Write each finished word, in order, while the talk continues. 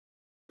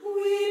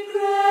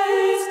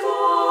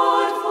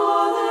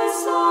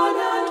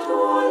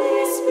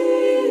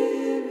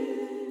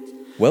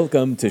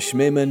Welcome to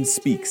Schmemann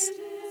Speaks,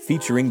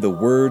 featuring the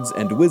words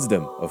and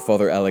wisdom of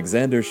Father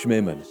Alexander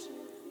Schmemann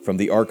from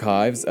the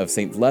archives of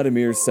St.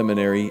 Vladimir's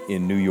Seminary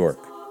in New York.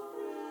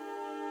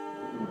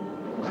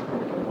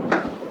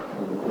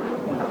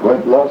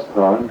 Went last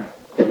time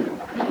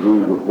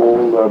through the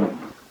whole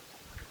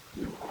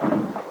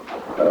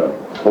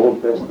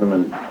Old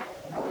Testament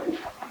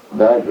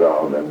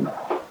background and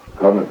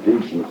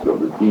connotations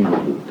of the theme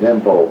of the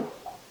temple,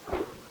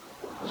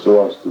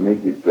 so as to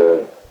make it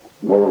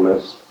more or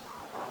less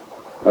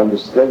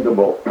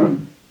understandable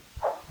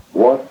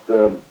what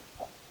the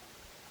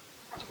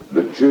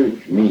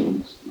church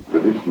means,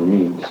 tradition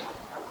means,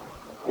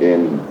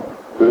 in,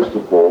 first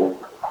of all,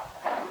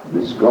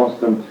 this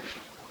constant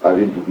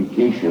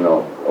identification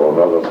of, or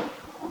rather,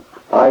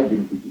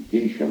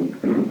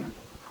 identification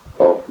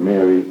of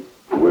Mary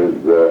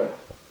with the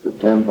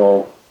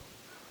temple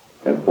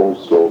and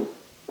also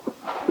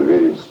the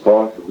various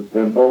parts of the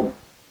temple.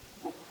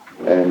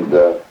 And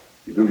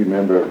if you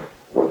remember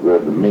what were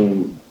the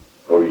main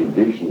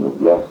orientation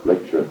of last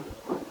lecture,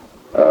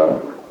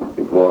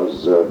 it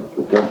was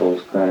the temple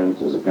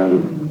stands as a kind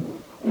of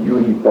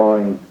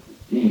unifying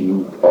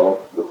theme of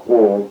the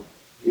whole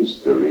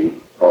history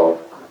of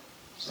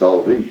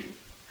salvation,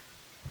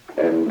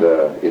 and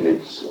in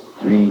its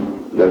three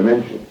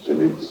dimensions, in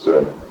its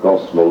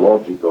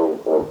cosmological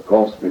or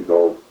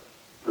cosmical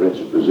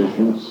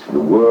presuppositions, the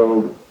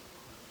world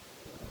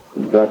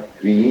in fact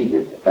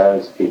created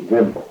as a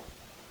temple,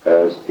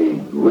 as a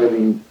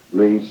dwelling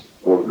place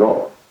for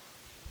God,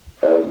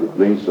 as the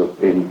place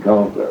of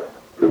encounter,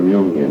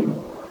 communion,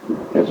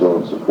 and so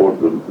on and so forth.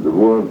 The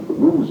world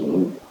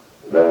losing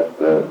that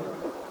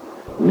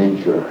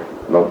nature,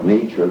 not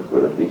nature,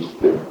 but at least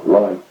the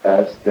life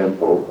as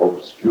temple,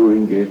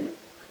 obscuring it,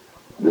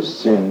 the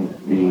sin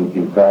being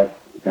in fact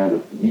a kind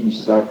of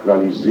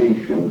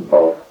desacralization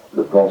of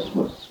the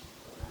cosmos.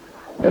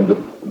 And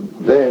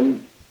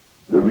then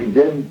the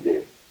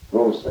redemptive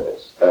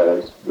process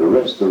as the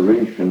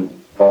restoration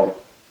of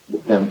the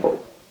temple.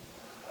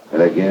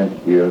 And again,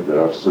 here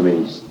there are so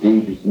many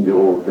stages in the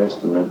Old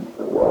Testament,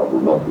 well, I will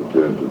not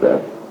return to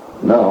that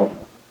now.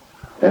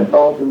 And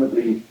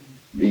ultimately,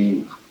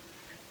 the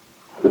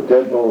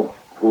temple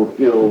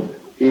fulfilled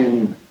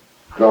in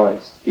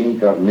Christ's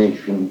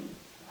incarnation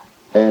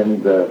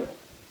and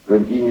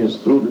continues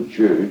through the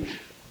church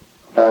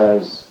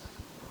as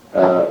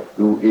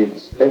to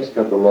its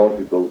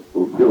eschatological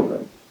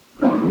fulfillment,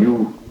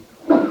 new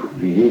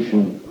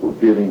creation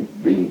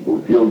being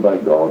fulfilled by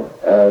God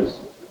as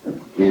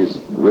his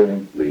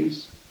dwelling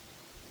place,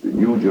 the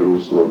New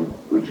Jerusalem,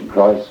 which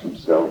Christ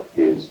himself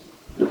is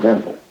the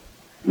temple.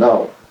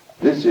 Now,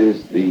 this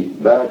is the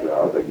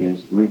background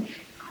against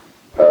which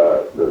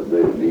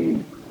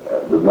the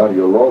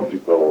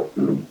Mariological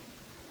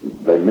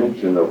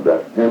dimension of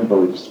that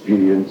temple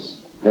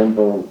experience,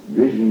 temple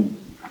vision,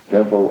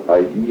 temple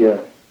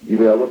idea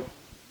developed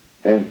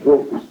and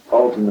focused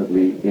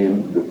ultimately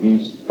in the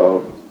feast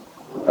of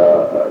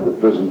the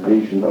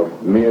presentation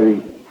of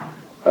Mary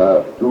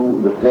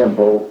to the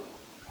temple,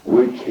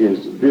 which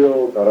is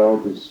built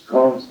around this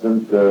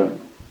constant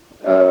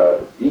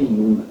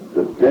theme,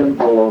 the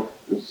temple of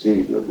the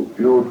Savior, the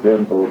pure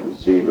temple of the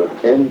Savior,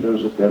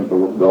 enters the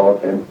temple of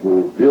God and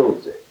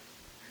fulfills it.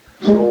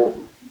 So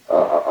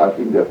I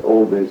think that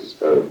all this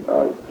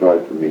I try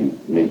to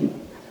make it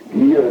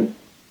clear. And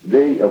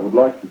today I would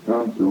like to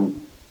come to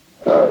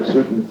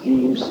certain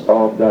themes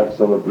of that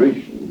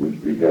celebration, which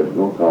we had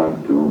no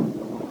time to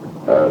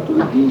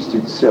the feast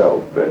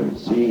itself, and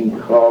seeing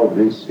how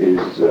this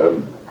is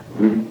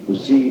we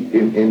proceed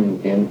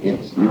in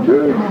its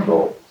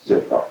liturgical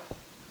setup.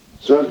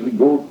 So as we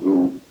go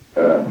through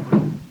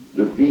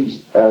the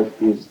feast as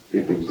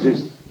it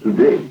exists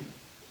today.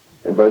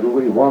 And by the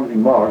way, one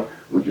remark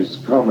which is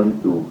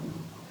common to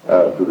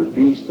the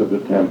feast of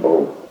the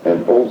temple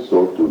and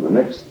also to the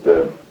next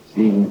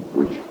theme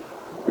which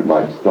we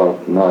might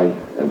start tonight,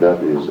 and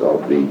that is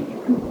of the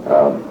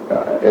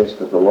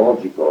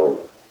eschatological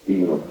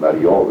theme of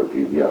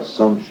Mariology, the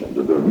Assumption,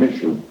 the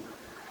Dormition,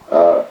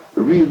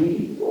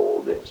 rereading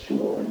all this,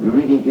 and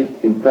reading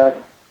it, in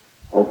fact,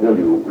 I'll tell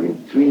you, in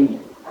three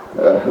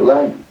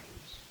languages.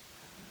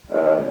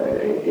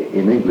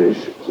 In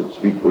English, so to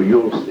speak, for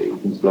your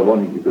sake, in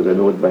Slavonic, because I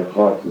know it by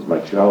heart since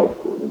my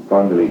childhood, and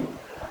finally,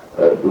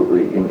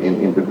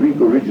 in the Greek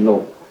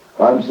original,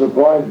 I'm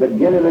surprised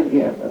again and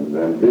again,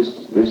 and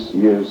this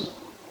year's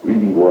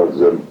reading was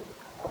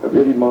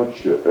very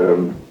much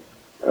a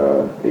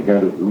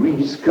kind of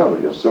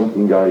rediscovery of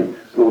something I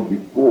thought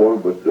before,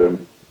 but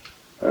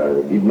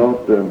did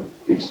not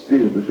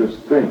experience with such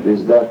strength,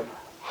 is that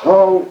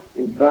how,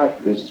 in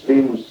fact, this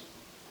famous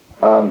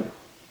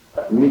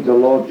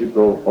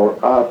mythological or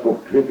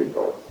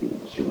apocryphal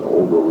themes,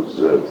 all those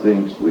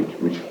things which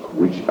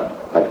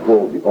I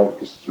call the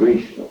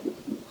orchestration of the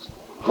themes,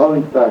 how,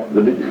 in fact,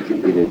 the liturgy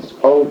in its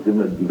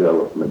ultimate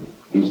development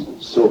is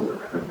sober.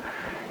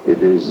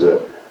 It is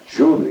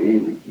surely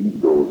we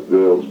keep those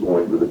girls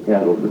going with the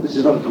candles, but this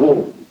is not at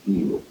all the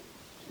theme.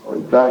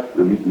 In fact,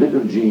 the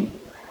liturgy,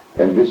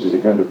 and this is a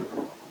kind of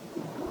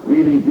real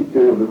really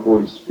victory of the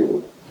Holy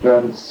Spirit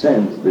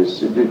transcends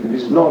this. It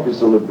is not a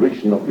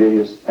celebration of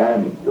various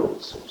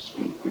anecdotes, so to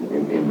speak,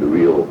 in the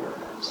real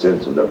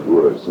sense of that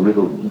word, some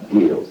little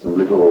details, some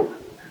little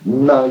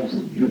nice,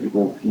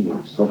 beautiful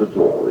themes, not at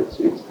all. It's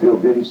still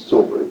very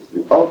sober. It's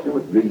the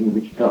ultimate vision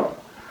which counts.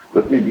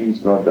 But maybe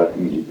it's not that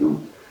easy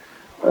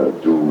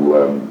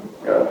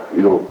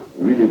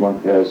really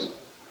one has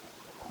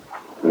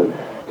to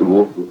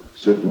go through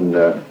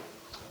certain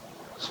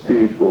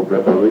spiritual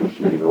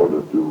preparation in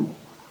order to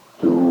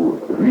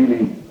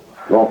really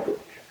profit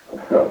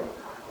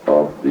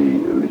of the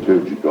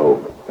liturgical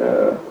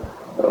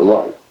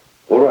life.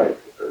 All right,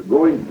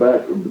 going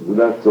back to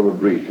that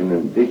celebration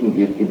and taking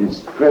it in its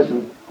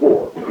present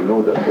form, you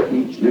know that for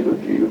each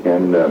liturgy you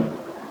can,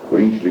 for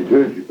each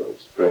liturgical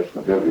expression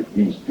of every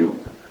feast,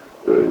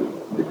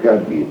 there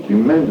can be a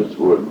tremendous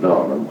work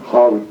done on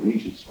how it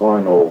reaches its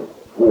final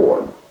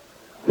form.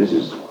 This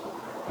is,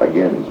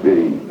 again, is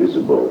very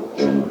visible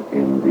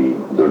in the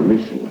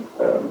Dormition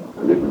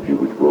liturgy,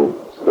 which we'll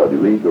study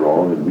later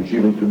on, and which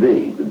even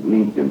today, the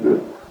Greek and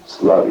the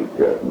Slavic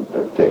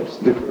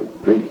text differ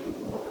greatly.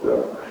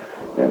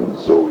 And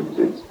so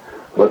it's.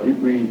 But if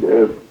we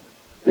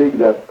take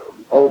that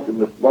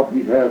ultimate, what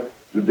we have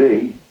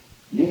today,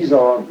 these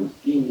are the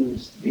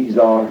themes, these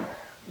are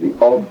the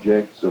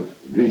objects of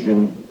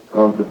vision,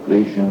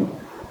 contemplation,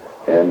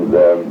 and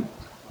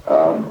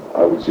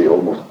I would say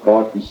almost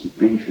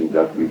participation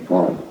that we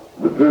find.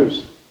 The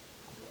first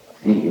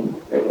theme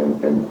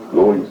and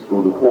going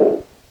through the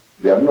whole,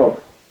 they are not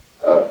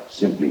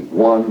simply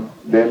one,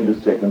 then the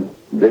second,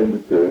 then the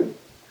third.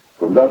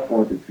 From that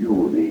point of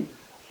view, the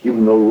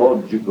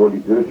hymnological,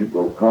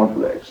 liturgical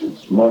complex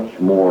is much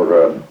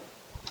more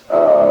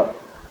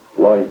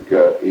like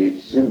a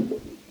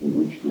symphony in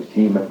which the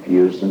theme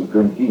appears and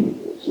continues.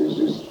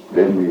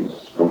 Then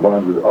is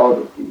combined with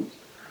other themes.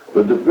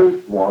 But the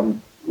first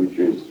one, which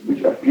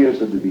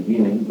appears at the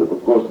beginning, but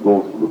of course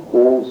goes through the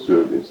whole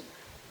service,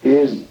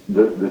 is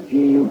the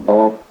theme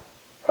of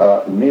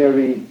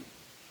Mary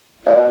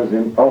as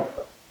an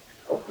offering,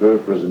 of her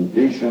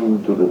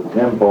presentation to the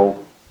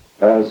temple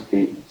as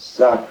a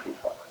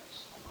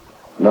sacrifice.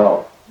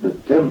 Now, the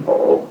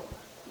temple,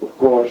 of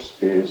course,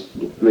 is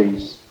the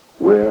place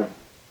where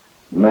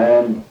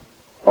man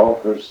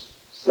offers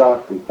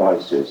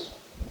sacrifices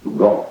to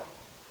God.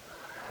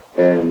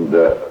 And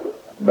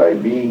by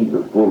being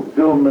the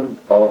fulfillment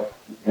of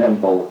the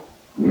temple,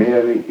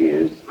 Mary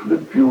is the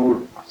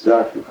pure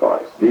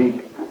sacrifice.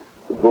 Take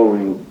the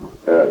following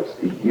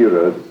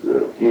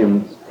Stichira's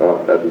hymns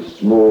at the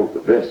small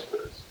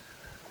vespers,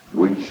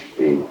 which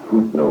a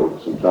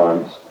footnote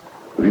sometimes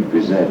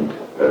represent,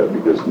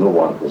 because no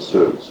one has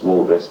served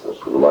small vespers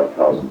for the like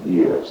 1,000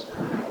 years.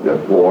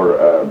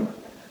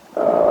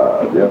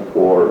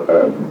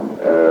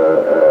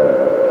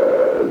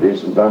 They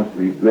sometimes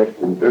reflect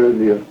an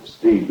earlier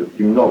stage of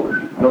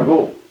hymnology. Not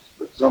always,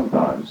 but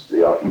sometimes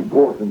they are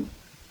important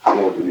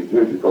for the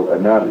liturgical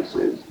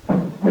analysis.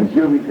 And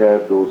here we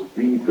have those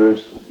three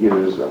first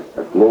years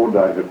at Lord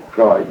I have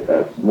cried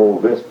at small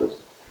vespers.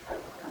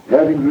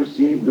 Having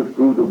received the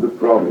fruit of the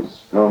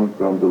promise come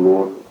from the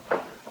Lord,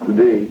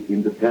 today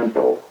in the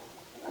temple,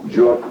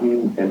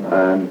 Joachim and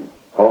Anne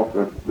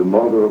offered the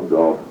Mother of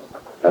God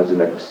as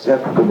an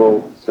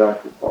acceptable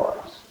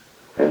sacrifice,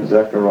 and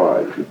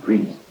Zacharias, the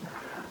priest,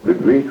 the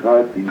great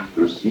high priest,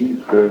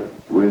 received her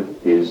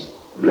with his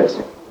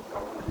blessing.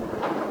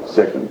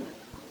 Second,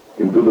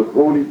 into the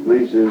holy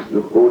places,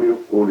 the Holy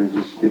of Holies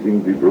is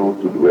fittingly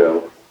brought to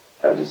dwell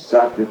as a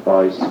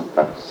sacrifice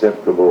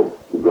acceptable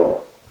to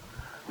God.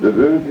 The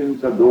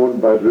virgins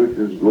adorned by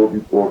virtues go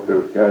before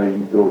her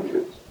carrying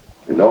torches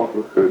and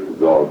offer her to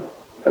God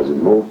as a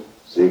most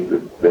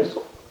sacred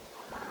vessel.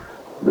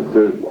 The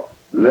third one,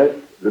 let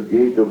the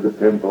gate of the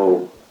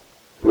temple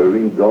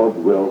wherein God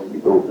dwells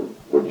be opened,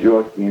 for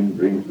Joachim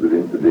brings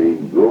within today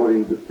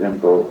glory the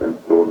temple and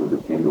throne of the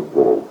King of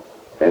all,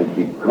 and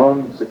he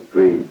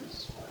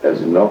consecrates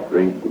as an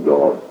offering to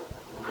God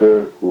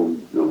her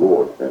whom the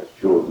Lord has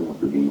chosen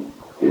to be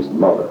his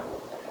mother.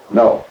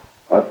 Now,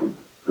 I could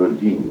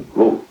continue,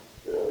 quote,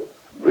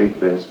 great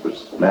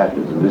vespers,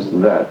 matins, and this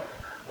and that,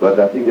 but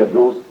I think that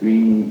those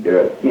three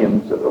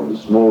hymns of the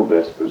small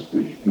vespers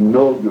which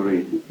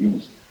inaugurate the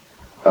feast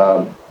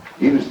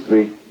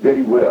illustrate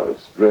very well,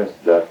 express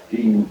that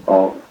theme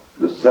of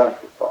the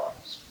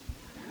sacrifice.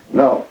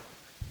 Now,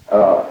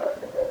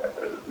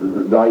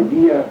 the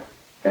idea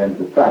and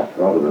the fact,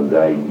 rather than the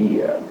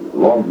idea,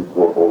 long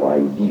before all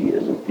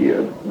ideas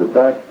appeared, the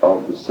fact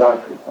of the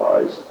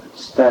sacrifice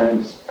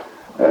stands,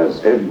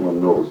 as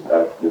everyone knows,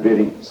 at the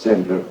very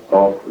center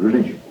of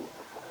religion.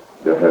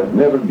 There have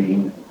never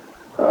been,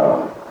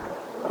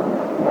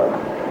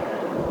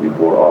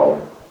 before our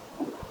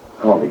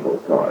comical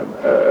time,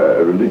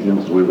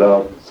 religions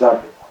without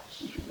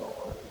sacrifices. You know,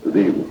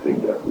 today we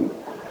think that we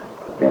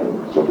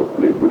can sort of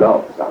live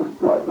without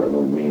sacrifice. I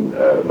don't mean,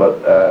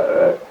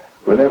 but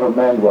whenever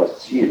man was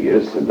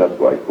serious, and that's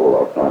why I call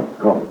our time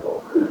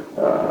comical,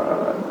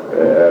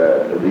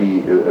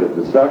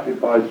 the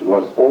sacrifice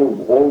was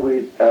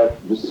always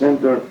at the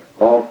center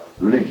of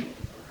religion.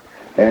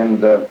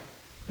 And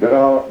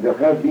there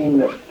have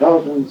been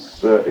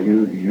thousands.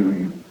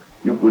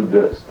 You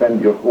could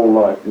spend your whole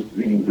life just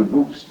reading the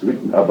books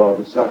written about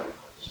the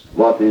sacrifice.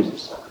 What is the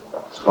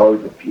sacrifice? How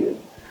it appeared?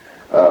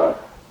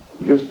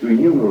 Just to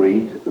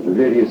enumerate the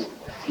various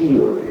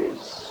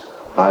theories,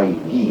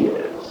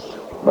 ideas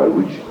by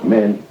which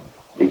men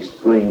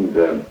explained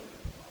the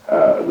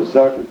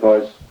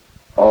sacrifice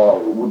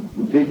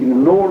would take an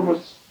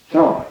enormous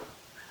time.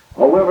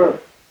 However,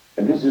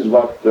 and this is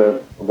what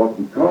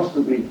we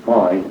constantly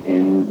find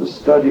in the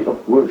study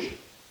of worship,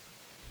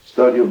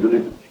 study of the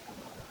liturgy.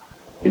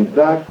 In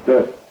fact,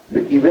 the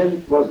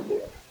event was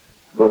there,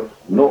 but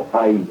no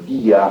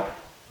idea,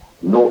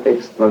 no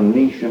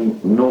explanation,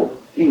 no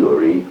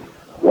theory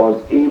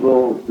was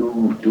able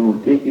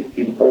to take it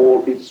in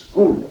all its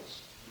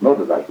fullness. Not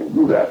that I can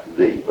do that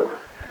today, but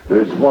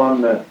there's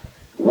one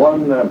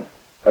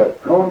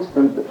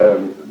constant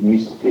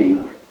mistake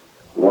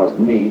was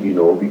made,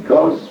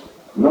 because,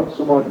 not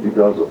so much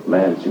because of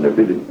man's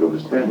inability to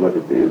understand what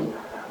it is,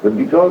 but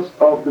because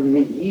of the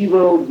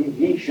medieval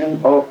deviation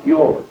of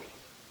theology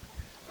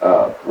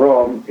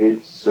from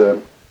its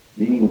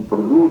being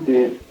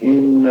rooted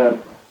in the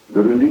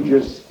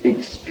religious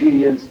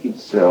experience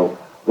itself,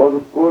 was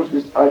of course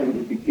this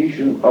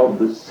identification of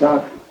the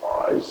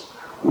sacrifice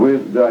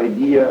with the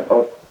idea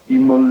of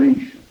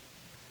immolation,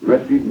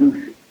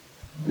 retribution,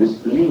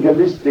 this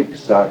legalistic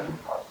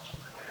sacrifice.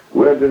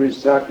 Where there is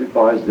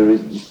sacrifice, there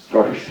is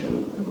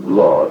destruction,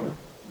 blood,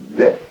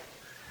 death.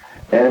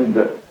 And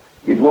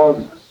it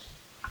was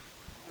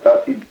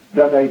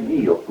that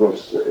idea, of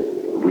course,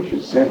 which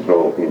is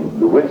central in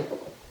the West.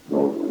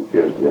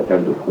 There's the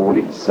attempt of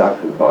holy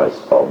sacrifice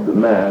of the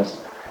Mass,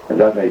 and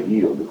that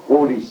idea of the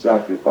holy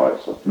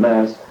sacrifice of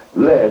Mass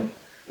led,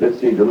 let's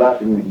say, the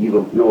Latin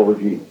medieval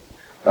theology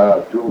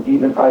to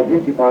even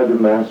identify the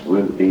Mass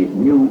with a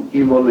new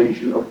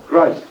immolation of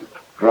Christ.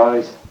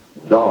 Christ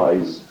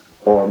dies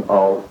on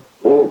our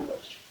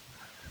altars.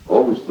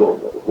 Always thought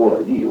that the whole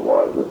idea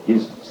was that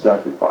his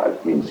sacrifice,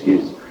 means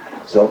his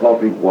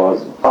self-offering,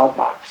 was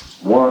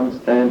apax, once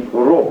and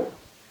for all.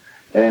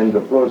 And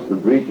of course the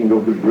breaking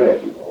of the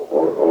bread,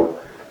 or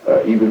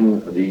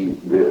even the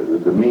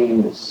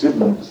main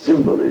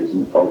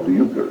symbolism of the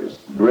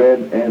Eucharist,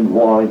 bread and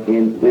wine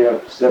in their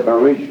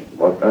separation,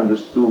 was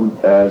understood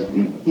as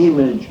the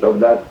image of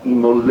that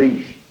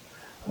immolation,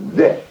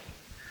 death.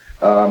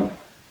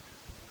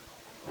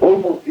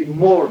 Almost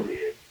immortal,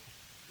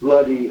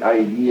 bloody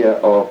idea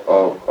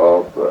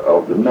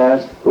of the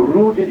Mass,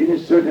 rooted in a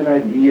certain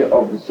idea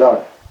of the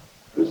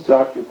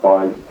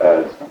sacrifice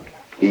as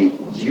a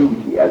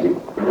duty, as a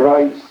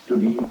price to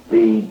be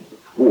paid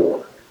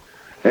for.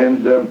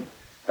 And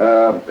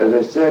as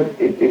I said,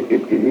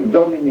 it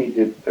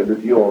dominated the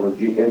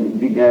theology, and it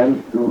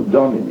began to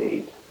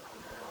dominate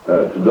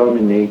to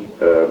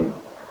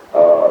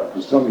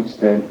some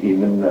extent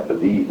even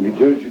the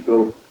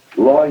liturgical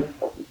life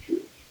of the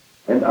Church.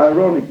 And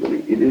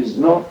ironically, it is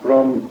not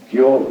from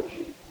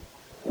theology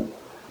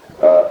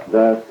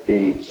that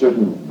a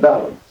certain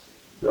balance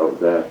of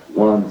that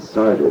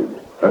one-sided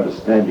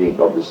understanding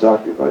of the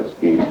sacrifice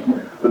came,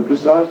 but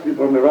precisely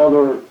from a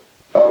rather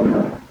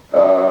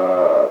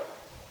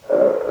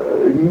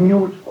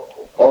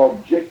neutral,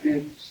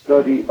 objective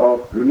study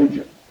of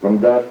religion, from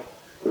that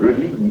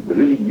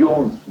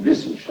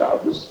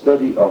Religionswissenschaft, the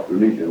study of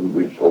religion,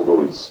 which,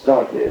 although it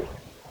started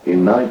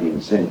in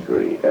 19th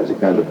century as a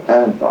kind of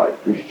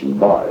anti-Christian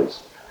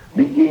bias,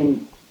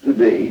 became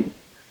today,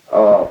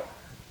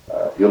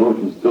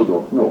 theologians still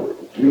don't know it,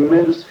 a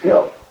tremendous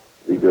help,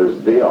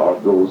 because they are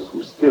those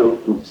who still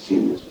took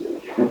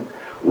seriously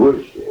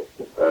worship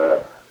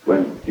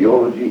when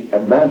theology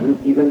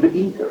abandoned even the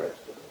interest,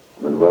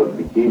 when it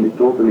became a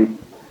totally,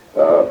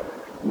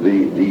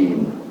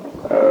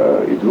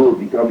 it will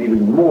become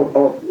even more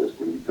obvious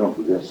when we come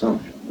to the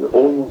assumption, the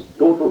almost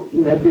total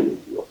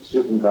inability of a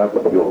certain type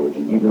of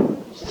theology, even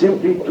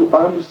simply to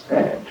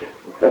understand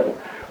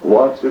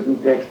what certain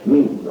texts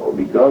mean, or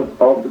because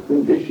of the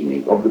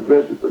conditioning of the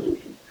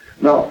presupposition.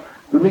 Now,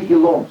 to make a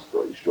long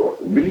story short,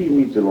 and believe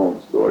me, it's a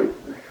long story,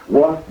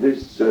 what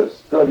this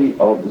study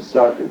of the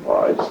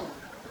sacrifice,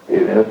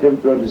 in an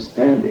attempt to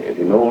understand it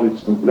in all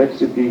its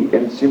complexity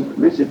and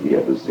simplicity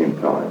at the same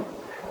time,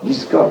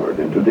 discovered,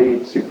 and today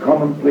it's a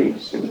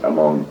commonplace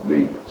among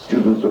the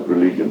students of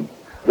religion,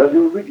 that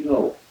the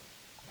original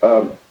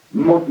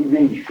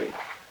motivation,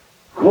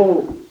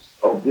 cause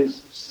of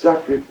this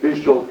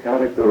sacrificial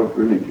character of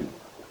religion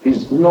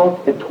is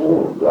not at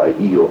all the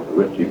idea of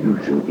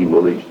retribution,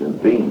 immolation,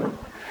 and payment,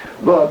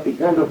 but a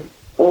kind of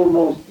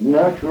almost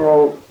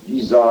natural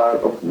desire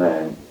of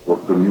man for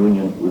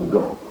communion with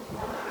God.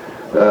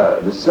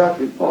 The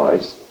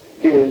sacrifice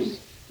is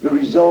the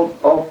result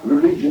of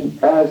religion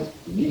as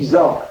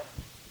desire.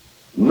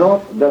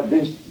 Not that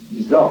this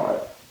desire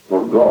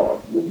for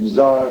God, the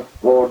desire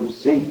for the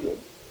sacred,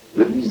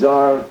 the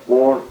desire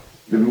for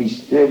the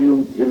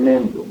mysterium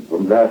tremendum,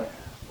 for that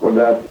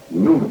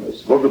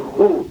numinous, for the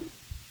holy,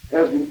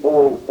 has been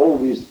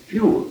always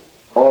pure.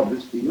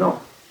 Obviously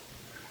not.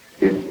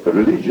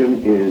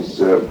 Religion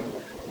is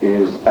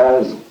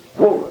as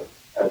forward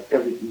as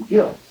everything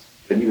else,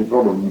 and even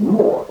probably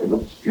more and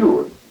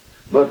obscure.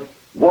 But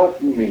what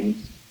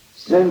remains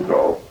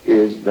central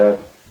is that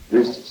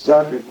this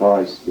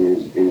sacrifice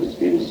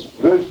is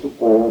first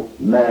of all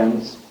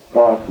man's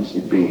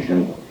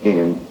participation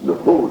in the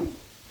holy,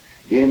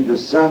 in the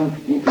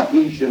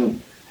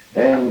sanctification,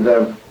 and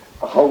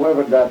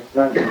however that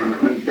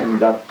sanctification,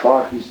 that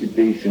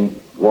participation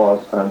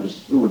was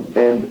understood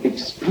and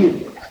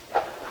experienced.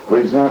 For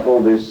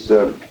example, this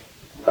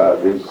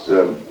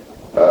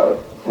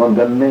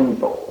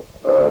fundamental,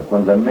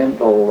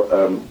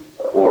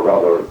 or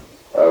rather,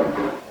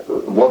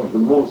 one of the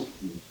most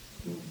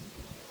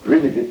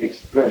primitive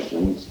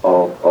expressions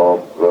of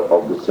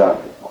the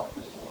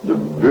sacrifice, the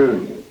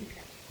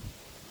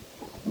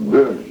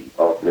burning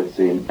of, let's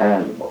say, an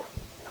animal,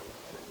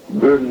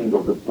 burning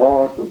of the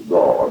part of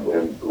God,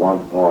 and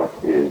one part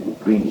is the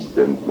priest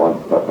and one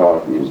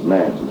part is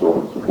man, and so on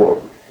and so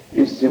forth,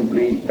 is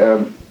simply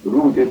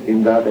rooted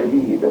in that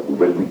idea that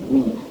when we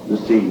eat the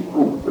same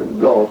food, when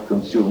God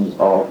consumes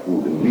our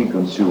food and we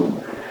consume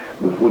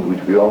the food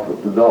which we offer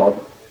to God,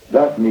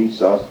 that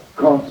makes us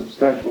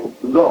consubstantial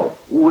to God,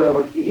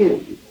 whoever He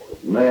is.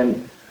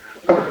 Man,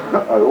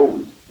 I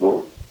always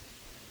quote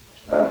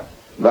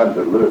Van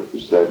der Leer, who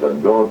said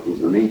that God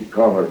is a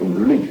latecomer in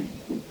religion,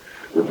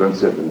 the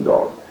transcendent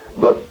God.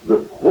 But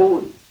the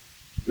holy,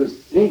 the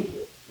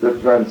sacred, the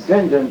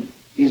transcendent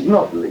is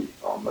not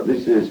latecomer.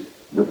 This is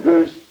the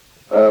first,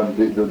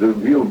 the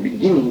real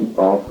beginning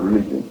of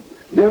religion.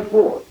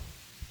 Therefore,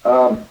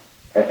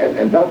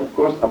 and that of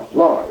course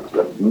applies,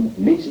 that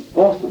makes it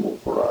possible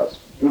for us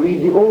to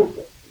read the Old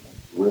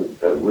Testament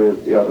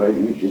with the other,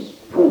 which is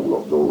full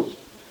of those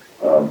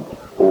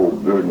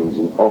old burnings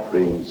and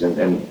offerings and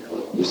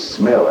the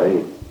smell.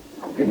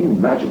 Can you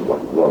imagine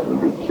what it was when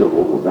they killed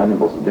all those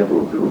animals in the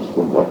Temple of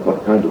Jerusalem?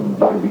 What kind of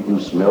barbecue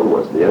smell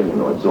was there,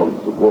 and so on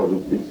and so forth.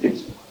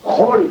 It's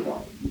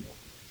horrifying.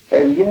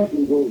 And yet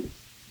in those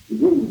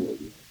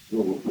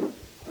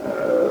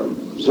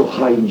so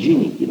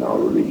hygienic in our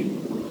religion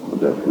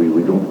that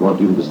we don't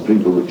want even to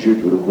sprinkle the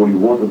church with the holy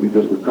water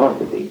because the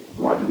carpet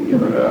might be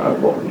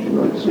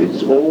abolished.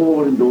 It's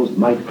all in those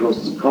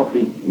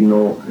microscopic,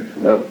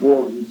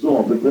 forms and so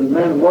on. But when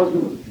man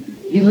wasn't,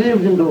 he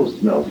lived in those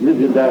smells,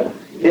 lived in that.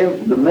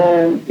 If the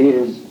man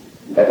is,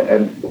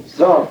 and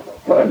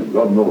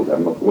God knows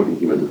I'm not quoting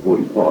him as a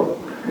Holy Father,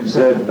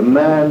 said a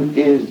man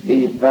is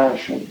a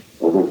passion,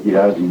 although he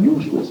has a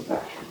useless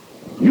passion,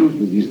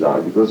 useless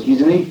desire, because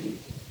he's an atheist.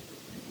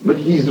 But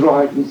he's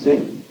right in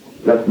saying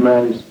that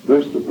man is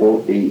first of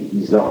all a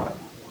desire.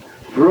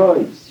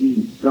 Freud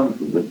sees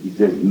something, but he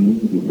says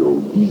libido,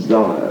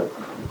 desire.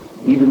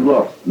 Even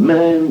worse,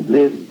 man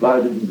lives by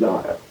the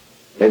desire,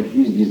 and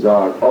his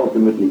desire,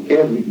 ultimately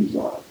every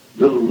desire,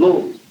 the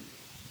lowest,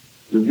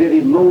 the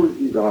very lowest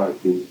desire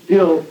is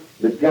still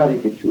the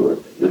caricature,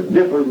 the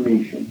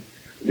deformation,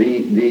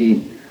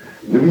 the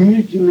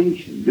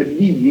mutilation, the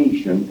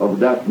deviation of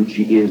that which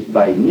he is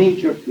by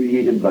nature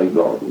created by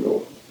God,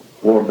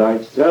 For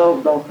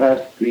thyself thou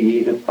hast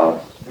created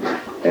us,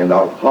 and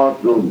our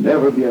heart will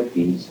never be at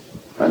peace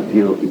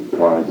until it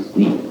finds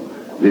thee.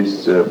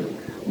 This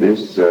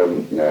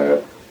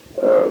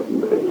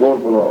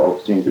formula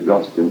of St.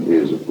 Augustine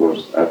is, of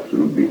course,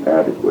 absolutely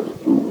adequate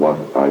to what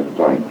I'm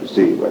trying to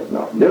say right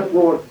now.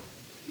 Therefore,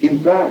 in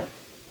fact,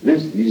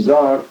 this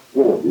desire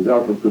for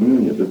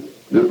communion,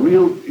 the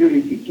real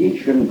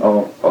purification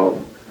of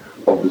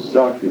the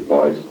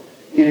sacrifice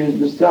is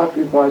the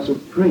sacrifice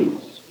of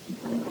praise.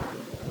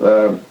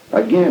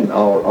 Again,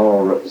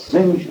 our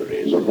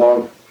centuries of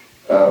our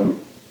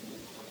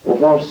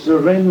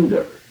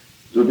surrender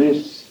to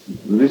this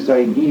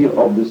idea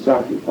of the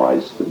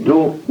sacrifice,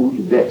 do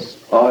ut des.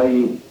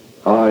 I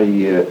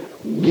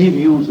give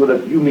you so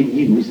that you may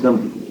give me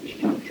something in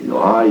exchange.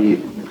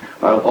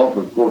 I'll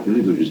offer 40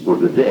 liturgies for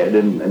the dead,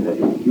 and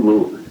he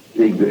will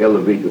take the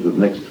elevator to the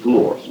next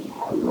floor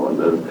somehow.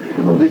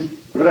 This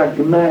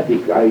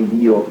pragmatic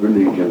idea of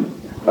religion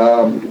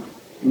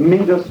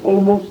made us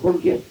almost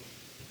forget.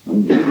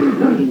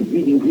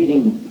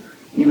 Reading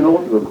even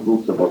Orthodox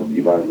books about the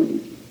divine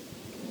religion.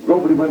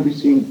 Probably when we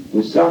sing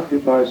the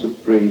sacrifice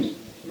of praise,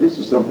 this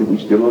is something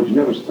which theology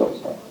never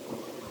stops on.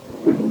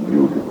 This is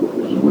beautiful,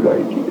 this is a good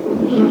idea.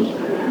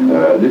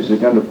 This is a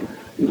kind of,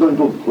 it's going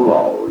to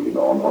flower,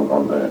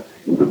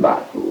 in the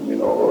bathroom,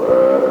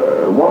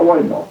 why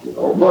not,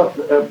 But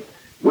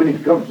when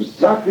it comes to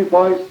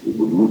sacrifice,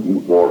 we're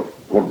looking for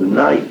the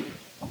knife.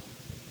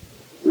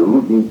 We're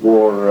looking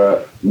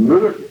for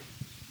murder.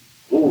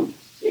 Oh,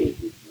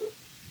 sacred,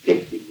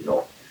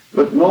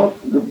 but not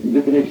the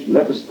definition.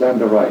 Let us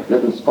stand aright.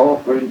 Let us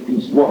offer in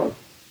peace one.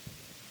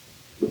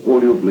 The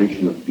holy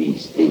oblation of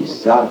peace, a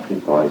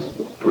sacrifice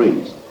of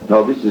praise.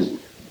 Now this is,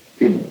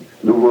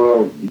 the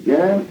world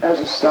began as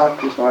a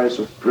sacrifice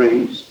of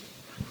praise.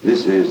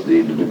 This is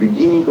the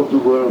beginning of the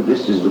world.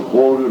 This is the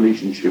whole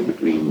relationship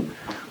between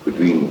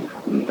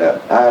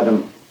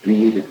Adam,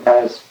 created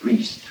as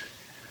priest,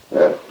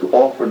 to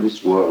offer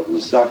this world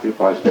the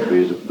sacrifice of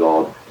praise of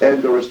God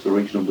and the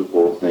restoration of the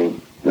whole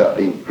thing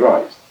in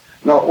Christ.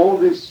 Now all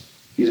this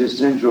is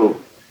essential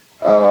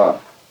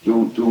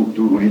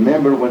to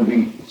remember when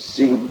we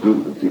sing,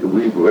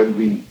 when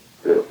we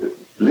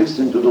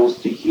listen to those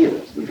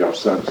tihiras, which are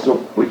sung so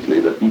quickly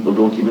that people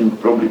don't even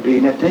probably pay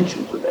any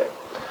attention to them.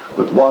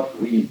 But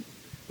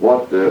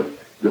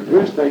the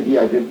first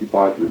idea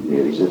identified with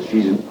Mary is that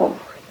she's an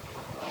offering.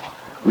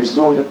 We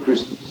saw it at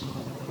Christmas.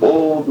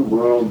 All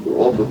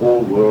the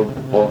whole world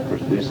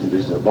offers this and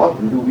this. And what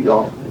do we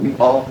offer? We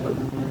offer,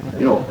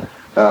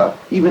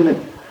 even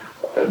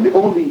the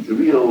only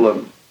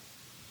real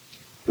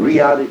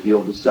reality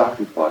of the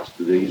sacrifice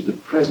today is the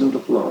present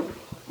of love.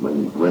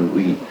 When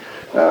we,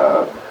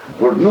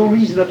 for no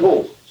reason at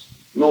all,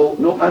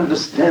 no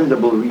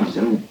understandable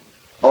reason,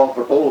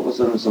 offer all of a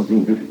sudden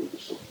something beautiful.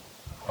 So,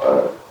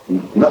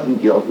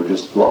 nothing else but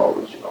just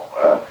flowers,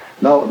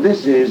 Now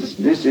this is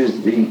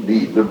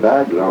the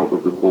background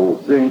of the whole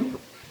thing,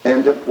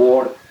 and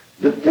therefore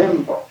the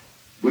temple,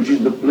 which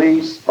is the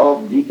place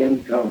of the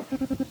encounter,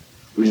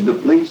 which is the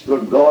place where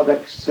God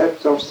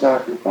accepts our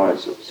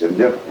sacrifices, and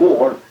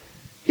therefore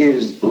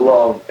is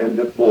love, and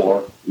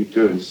therefore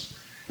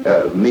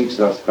makes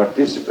us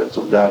participants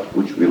of that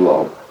which we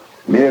love.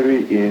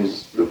 Mary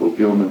is the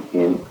fulfillment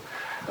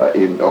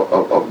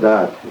of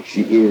that.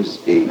 She is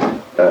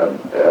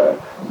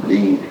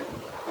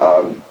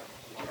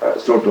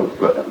sort of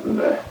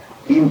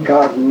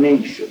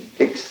incarnation,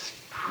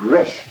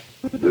 expression,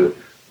 the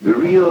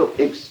real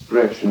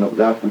expression of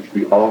that which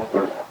we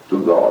offer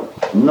to God.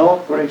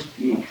 Not for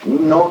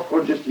expiation, not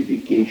for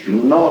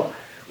justification, not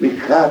we're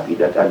happy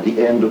that at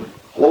the end of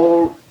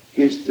whole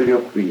history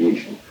of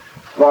creation,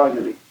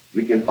 finally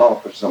we can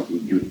offer something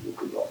beautiful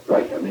to God,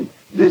 right? I mean,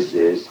 this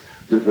is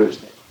the first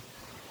thing.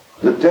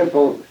 The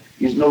temple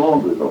is no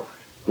longer,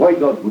 why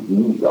God would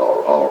need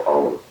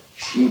our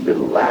sheep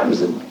and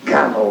lambs and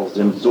camels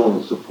and so on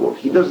and so forth.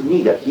 He doesn't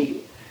need that.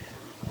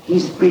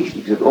 He's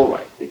patient. He said, all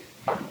right,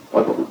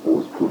 what about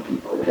those poor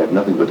people? They have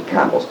nothing but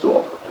camels to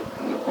offer to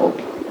them.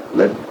 Okay,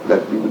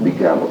 let people be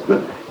camels.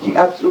 But he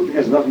absolutely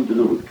has nothing to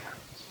do with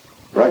camels,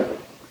 right?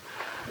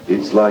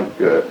 It's like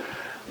the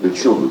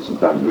children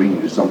sometimes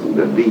bring you something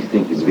that they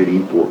think is very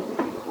important.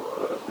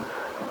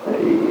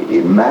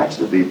 A match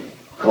that they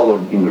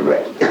colored in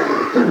red.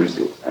 You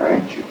say,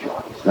 thank you,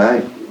 Johnny,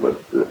 thank you.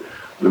 But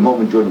the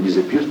moment Johnny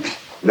disappears,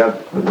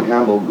 that the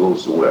camel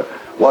goes somewhere.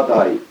 What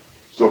I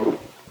sort of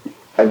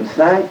am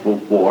thankful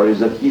for is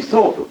that he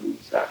thought of these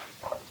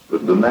sacrifices.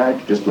 But the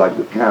match, just like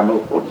the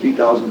camel, or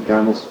 3,000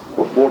 camels,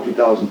 or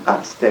 40,000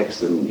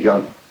 Aztecs and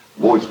young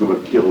boys who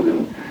were killed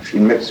in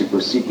Mexico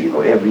City,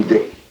 every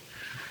day.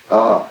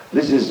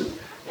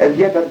 And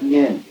yet at the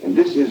end, and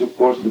this is of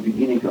course the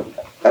beginning of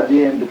that, at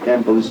the end the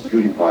temple is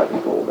purified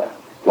of all that.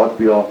 What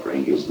we're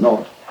offering is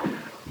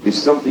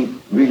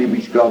something really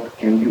which God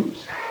can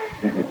use.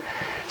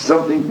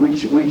 Something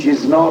which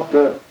is not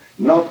a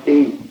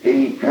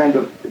kind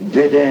of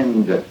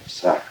dead-end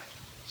sacrifice.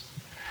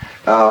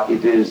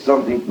 It is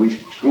something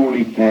which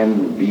truly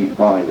can be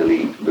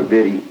finally the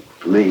very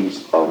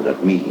place of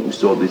that meeting.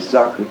 So the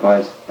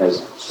sacrifice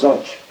has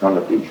such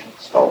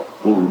connotations of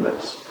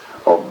fullness,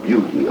 of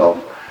beauty, of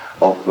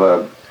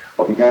a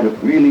kind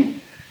of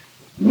really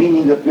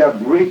meaning that we are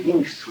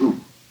breaking through.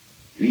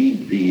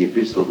 Read the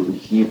epistle to the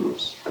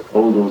Hebrews.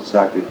 All those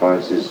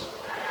sacrifices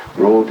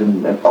brought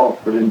and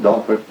offered, and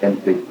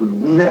they could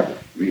never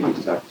really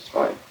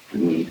satisfy the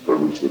need for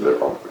which they were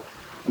offered.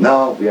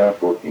 Now we are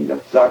approaching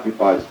that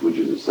sacrifice, which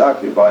is a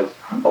sacrifice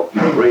of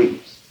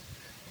praise.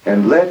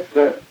 And let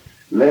the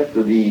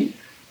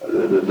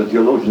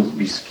theologians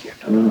be scared.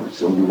 No,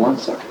 it's only one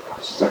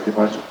sacrifice, the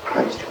sacrifice of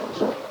Christ.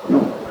 So,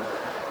 no.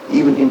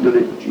 Even in the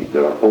liturgy,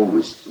 there are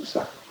always two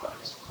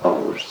sacrifices.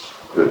 Ours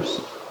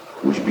first,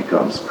 which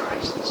becomes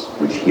Christ's,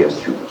 which he has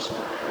chosen.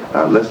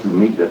 Unless we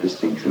make that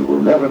distinction, we'll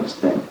never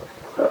understand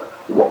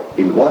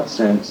in what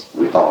sense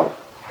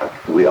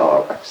we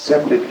are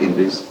accepted in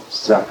this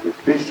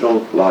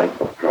sacrificial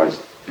life of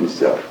Christ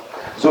himself.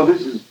 So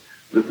this is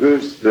the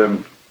first,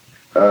 and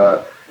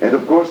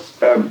of course,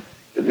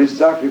 this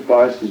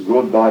sacrifice is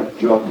brought by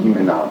Joachim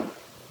and Anne,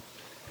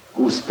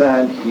 who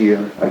stand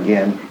here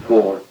again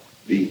for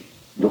the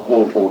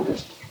whole Old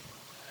Testament,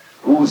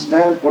 who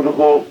stand for the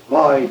whole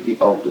piety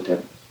of the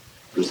temple,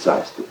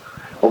 precisely.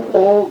 Of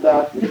all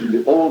that which in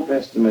the Old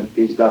Testament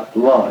is that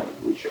line,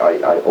 which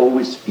I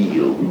always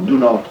feel we do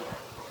not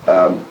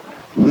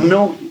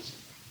notice,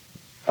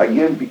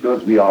 again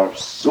because we are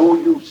so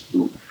used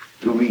to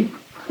read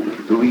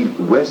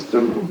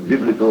Western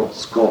biblical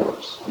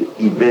scholars,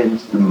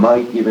 the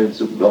mighty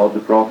events of God, the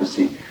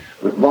prophecy,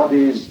 but what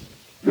is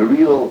the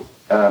real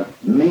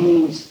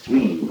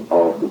mainstream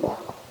of the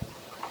Bible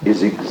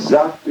is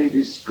exactly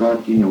this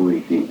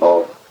continuity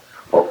of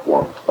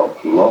what?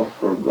 Of love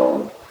for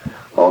God,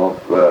 of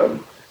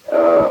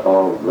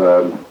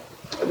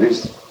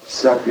this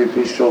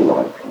sacrificial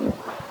life.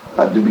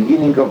 At the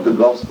beginning of the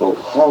gospel,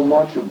 how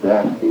much of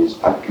that is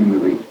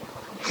accumulated?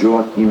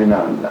 Joachim and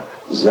Anna,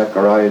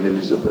 Zechariah and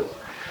Elizabeth.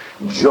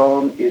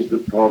 John is the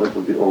product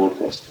of the Old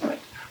Testament.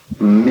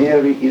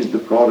 Mary is the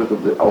product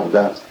of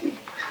that.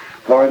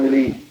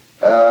 Finally,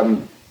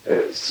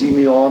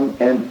 Simeon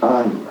and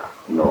Anna.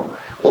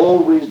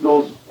 Always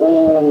those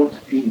old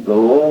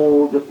people,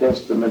 Old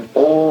Testament,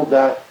 all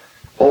that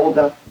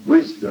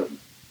wisdom,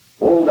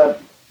 all that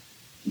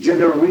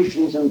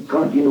generations and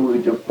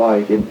continuity of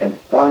fight, and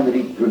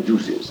finally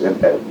produces,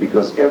 and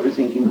because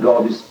everything in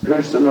God is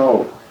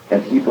personal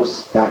and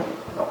hypostatic.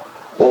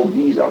 All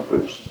these are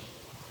persons.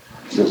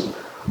 He says,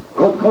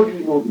 how do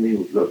you know the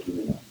name of Joachim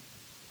and Anna?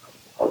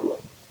 How do I?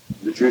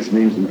 The church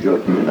names them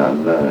Joachim and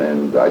Anna,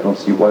 and I don't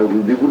see why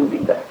they wouldn't be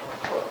that.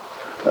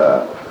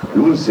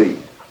 You will say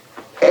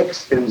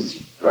X and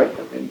Z, right?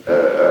 I mean,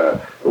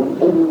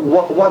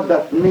 what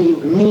that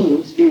name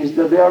means is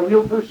that they are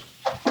real persons.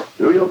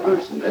 The real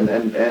person,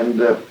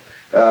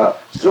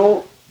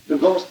 so the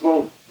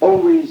gospel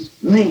always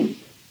names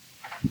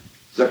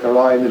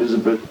Zechariah and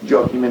Elizabeth,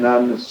 Joachim and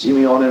Anna,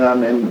 Simeon and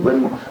Anna, and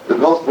when the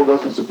gospel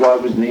doesn't supply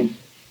with names,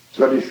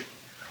 tradition,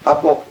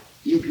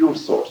 impure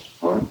source.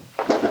 Right?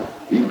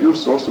 The impure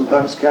source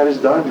sometimes carries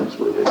diamonds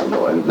with it,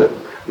 and there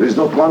is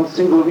not one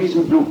single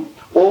reason to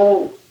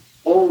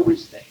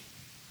always think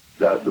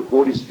that the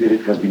Holy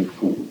Spirit has been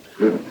fooled,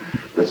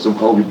 that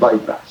somehow we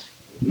bypassed,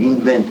 we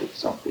invented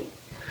something.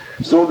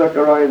 So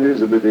Zechariah and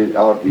Elizabeth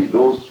are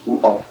those who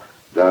offer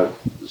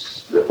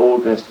the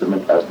Old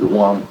Testament as the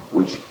one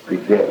which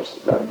prepares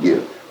that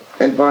gift.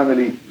 And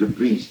finally, the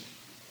priest,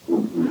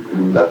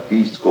 whom that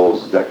priest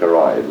calls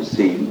Zechariah, the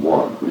same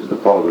one who is the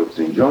father of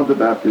St. John the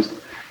Baptist,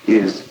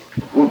 is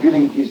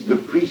fulfilling the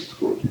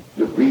priesthood.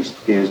 The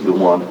priest is the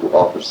one who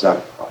offers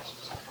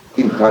sacrifices.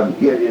 In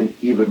Hungarian,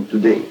 even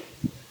today,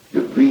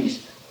 the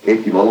priest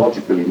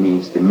etymologically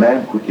means a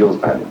man who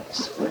kills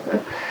animals.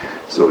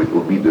 So it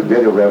would be the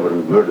very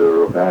reverend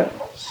murderer of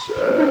animals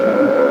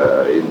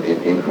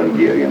in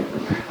Hungarian.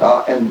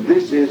 And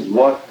this is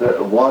what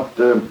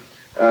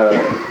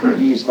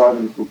he is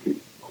finally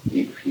fulfilling.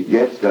 He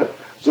gets that.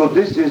 So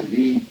this is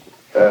the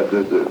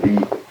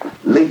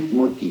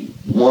leitmotif,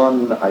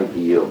 one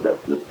idea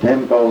that the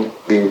temple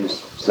is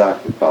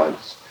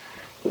sacrifice.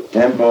 The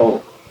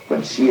temple,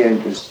 when she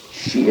enters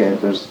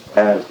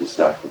as the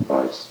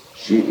sacrifice.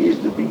 She is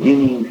the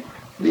beginning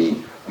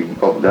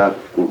of that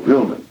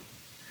fulfillment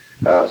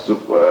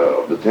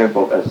of the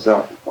temple as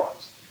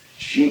sacrifice.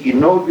 She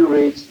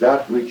inaugurates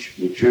that which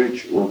the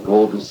church will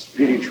call the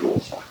spiritual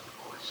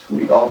sacrifice.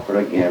 We offer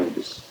again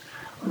this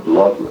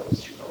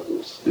bloodless,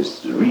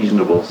 this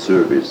reasonable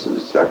service,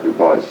 this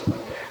sacrifice.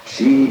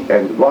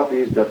 And what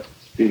is that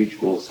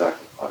spiritual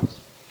sacrifice?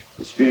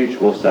 The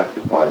spiritual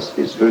sacrifice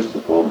is first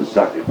of all the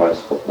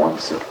sacrifice of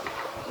oneself.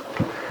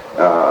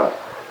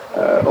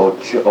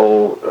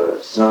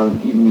 Son,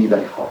 give me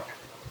thy heart.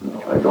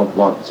 I don't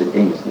want St.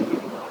 Ainsley.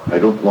 I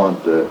don't want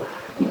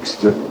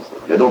external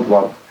things. I don't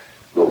want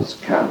those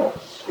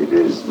camels. It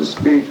is the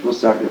spiritual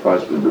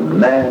sacrifice where the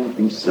man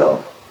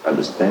himself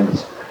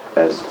understands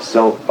as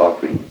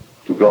self-offering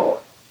to God.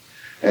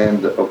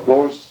 And of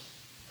course,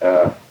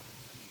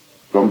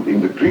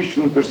 in the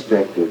Christian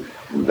perspective,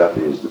 that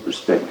is the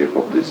perspective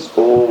of the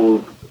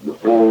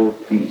whole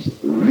feast,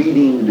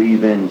 reading the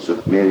events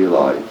of Mary's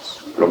lives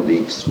from the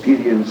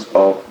experience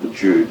of the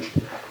church,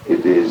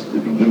 it is the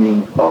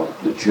beginning of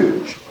the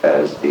church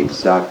as a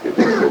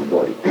sacrificial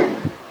body.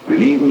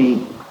 Believe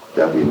me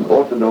that in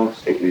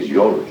Orthodox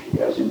ecclesiology,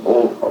 as in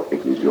all our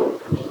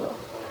ecclesiologies,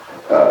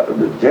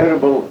 the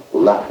terrible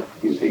lack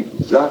is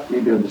exactly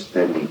the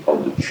understanding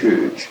of the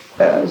church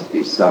as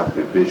a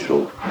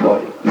sacrificial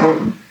body.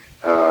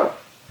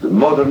 The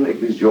modern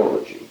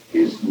ecclesiology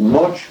is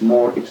much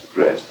more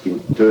expressed in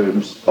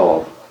terms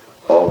of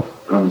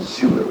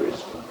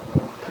consumerism.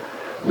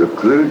 The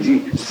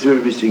clergy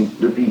servicing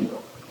the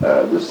people,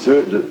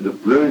 the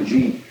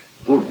clergy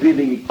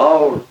fulfilling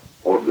our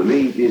or the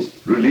lady's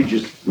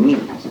religious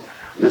needs.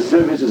 The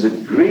service is a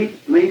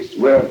great place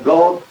where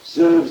God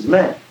serves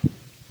man,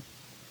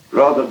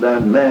 rather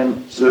than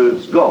man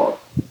serves God.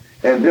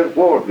 And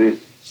therefore this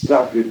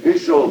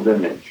sacrificial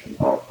dimension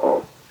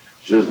of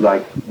just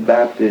like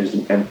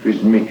baptism and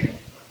chrismation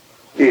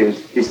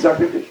is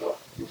sacrificial.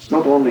 It's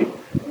not only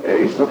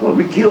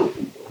we kill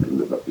people in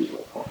the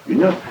baptismal form.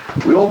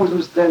 We always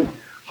understand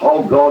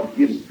how God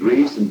gives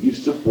grace and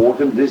gives support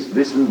and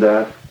this and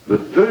that.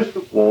 But first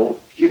of all,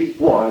 he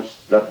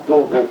requires that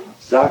total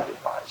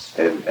sacrifice.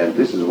 And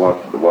this is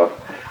what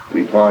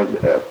we find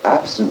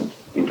absent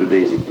in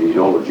today's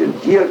ecclesiology. And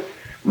here,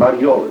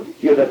 Mariology,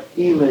 here that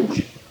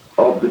image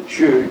of the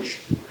church,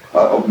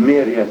 of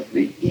Mary as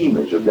the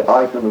image of the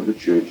icon of the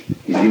church,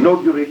 is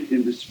inaugurated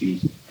in this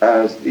feast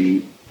as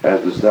the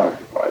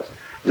sacrifice.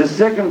 The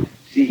second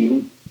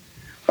theme,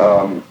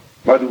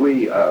 by the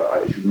way,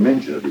 I should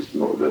mention this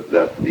more,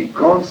 that the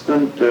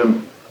constant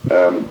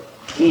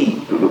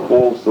key to the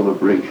whole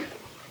celebration,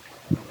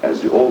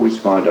 as you always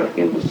find out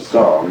in the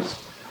Psalms,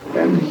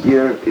 and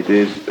here it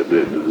is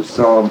the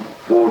Psalm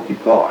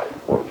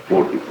 45 or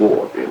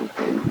 44 in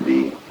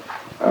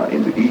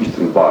the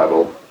Eastern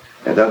Bible,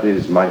 and that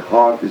is, my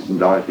heart is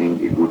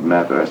inditing a good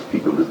matter. I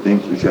speak of the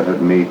things which I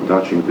have made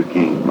touching the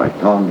King. My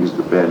tongue is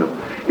the pen of.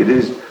 It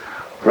is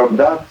from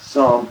that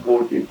Psalm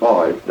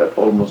 45 that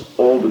almost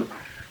all the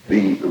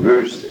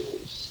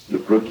verses the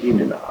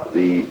prokimena,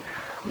 the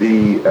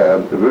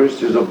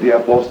verses of the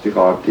apostolic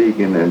are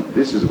taken, and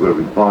this is where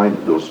we find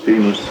those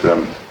famous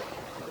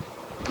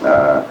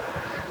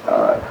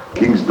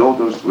king's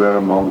daughters were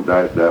among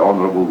the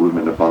honorable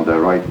women upon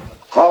their right.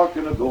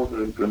 Hearken a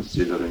daughter and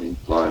consider and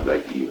incline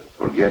thy ear.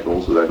 Forget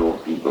also thine own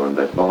people and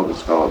thy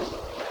father's house.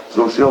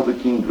 So shall the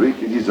king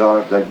greatly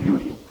desire thy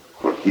beauty,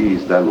 for he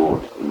is thy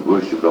Lord, and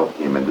worship of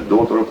him. And the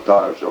daughter of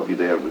Tyre shall be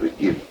there with a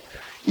gift.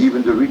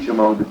 Even the rich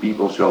among the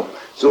people shall.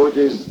 So it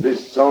is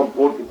this Psalm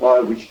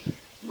 45 which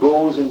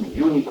goes and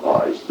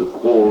unifies the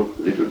whole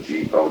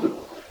liturgy of the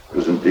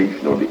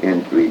presentation or the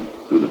entry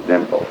to the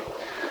temple.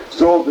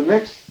 So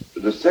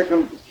the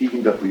second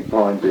theme that we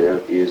find there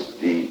is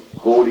the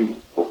Holy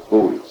of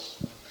Holies.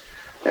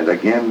 And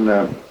again,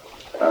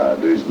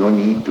 there is no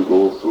need to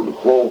go through the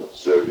whole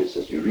service.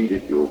 As you read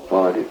it, you'll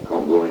find it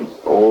going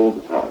all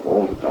the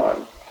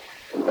time.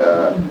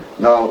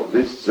 Now,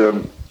 this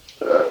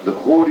the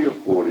Holy of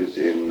Holies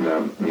in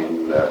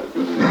the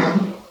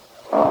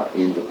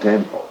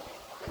temple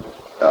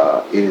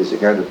is a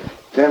kind of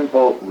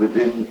temple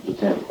within the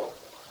temple,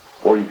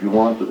 or if you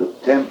want to, the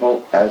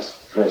temple as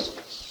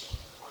presence.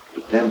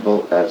 The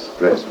temple as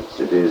presence.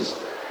 It is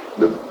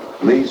the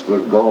place where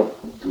God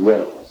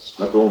dwells,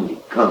 not only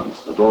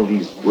comes, not only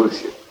is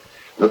worship,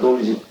 not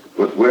only is it,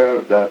 but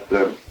where that,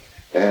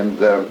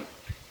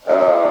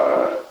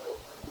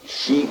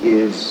 she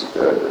is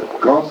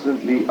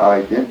constantly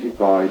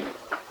identified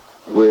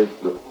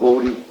with the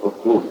Holy of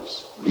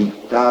Holies, the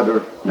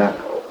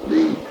tabernacle,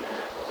 the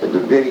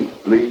very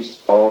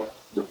place of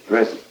the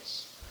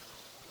presence.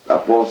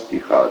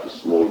 Aposticha, the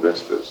small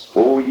vespers.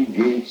 O ye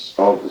gates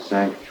of the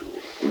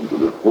sanctuary, into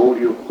the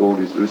Holy of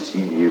Holies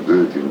receive ye,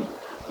 Virgin,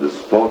 the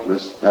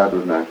spotless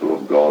tabernacle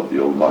of God the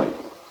Almighty.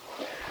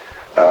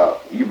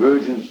 Ye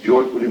virgins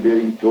joyfully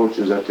bearing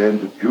torches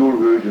attend the pure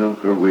Virgin on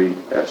her way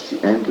as she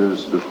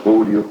enters the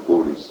Holy of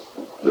Holies,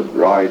 the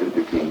bride of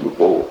the King.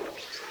 Behold,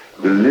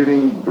 the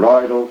living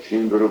bridal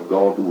chamber of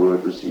God, the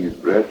Word, receives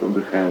bread from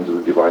the hands of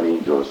the divine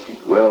angels. She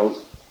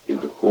dwells in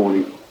the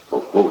Holy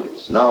of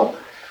Holies. Now,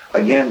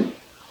 again,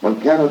 one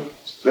cannot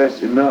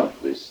stress enough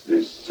this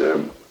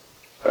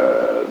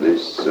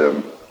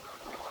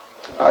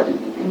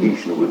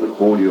identification with the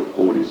Holy of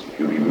Holies. If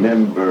you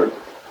remember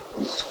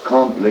this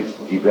complex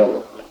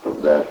development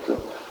of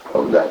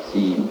that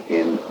theme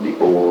in the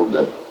Old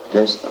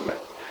Testament,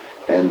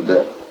 and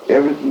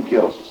everything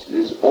else,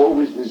 there's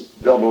always this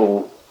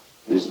double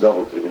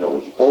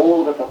terminology.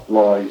 All that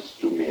applies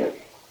to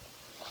Mary,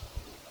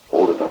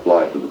 all that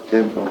applies to the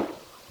temple,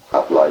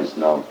 applies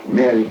now to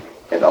Mary,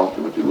 and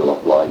ultimately will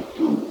apply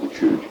to the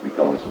church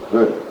because of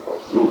her or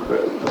through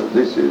her. So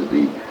this is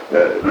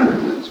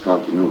this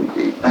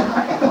continuity.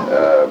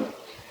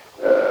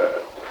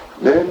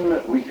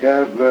 Then we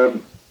have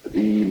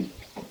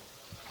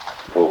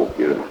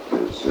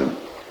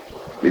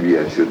maybe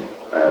I should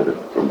add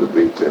from the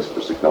Great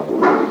Vespers a couple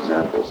more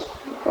examples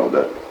of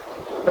that.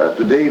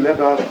 Today let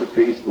us, the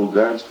faithful,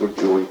 dance for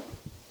joy,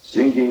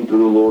 singing to the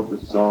Lord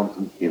with psalms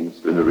and hymns,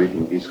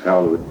 venerating his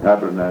hallowed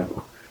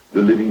tabernacle,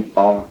 the living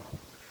ark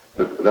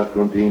that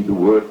contained the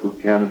Word who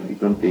cannot be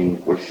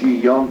contained. For she,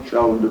 young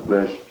child in the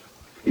flesh,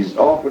 is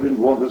offered in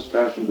wondrous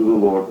fashion to the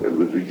Lord, and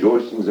with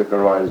rejoicing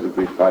Zacharias, the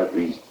great high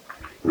priest,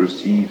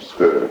 receives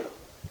her.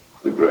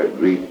 The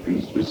great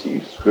priest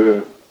receives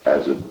her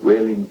as a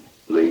dwelling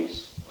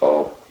place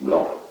of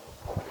God.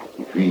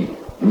 If we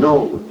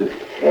know the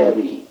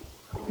heavy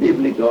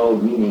biblical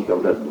meaning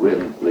of that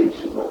dwelling place,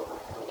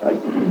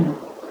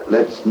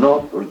 let's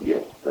not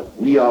forget that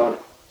we are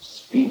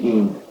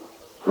speaking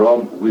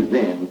from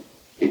within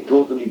a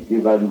totally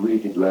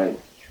devaluated language.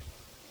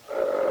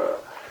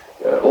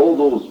 All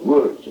those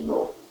words,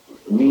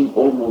 mean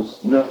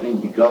almost nothing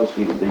because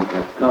they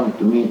have come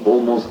to mean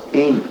almost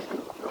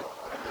anything.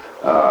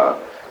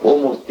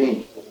 Almost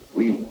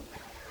anything.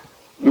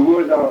 The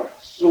words are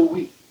so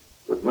weak,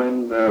 but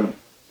when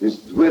this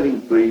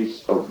dwelling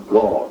place of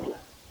God,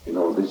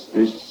 this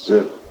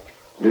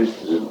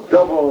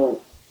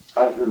double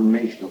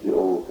affirmation of the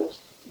Old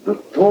Testament, the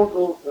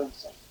total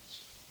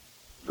transcendence.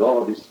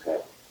 God is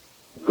heaven.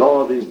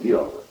 God is the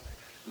other.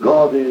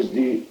 God is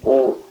the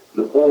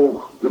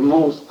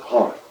most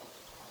high.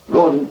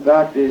 God, in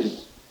fact,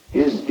 is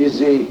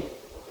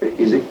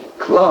a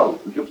cloud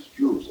which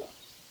obscures us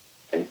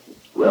and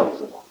dwells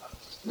among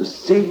us. The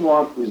same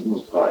one who is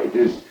most high.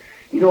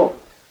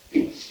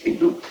 It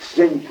took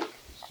centuries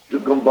to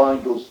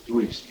combine those two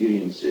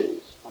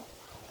experiences.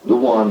 The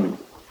one,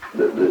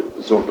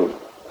 the sort of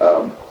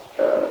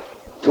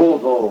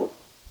total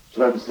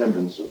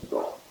transcendence of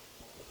God,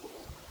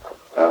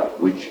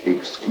 which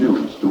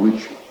excludes, to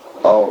which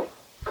our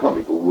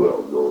comical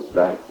world goes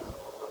back to.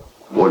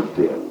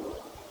 Voltaire,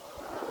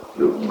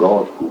 the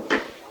God who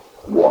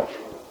watched,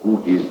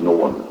 who is no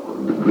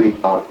one, the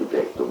great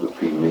architect of the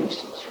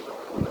Freemasons,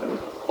 and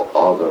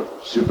other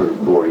super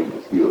boring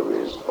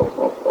theories of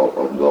God,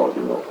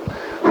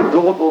 The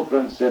total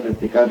transcendent,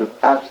 the kind of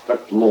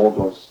abstract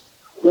logos,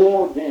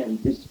 or then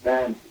this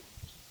fantasy,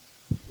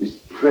 this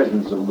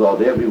presence of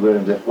God everywhere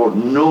and therefore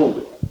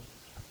nowhere.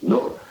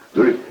 No,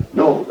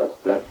 that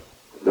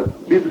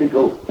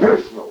biblical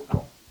personal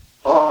God.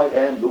 I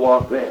am the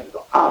one man,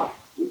 the I.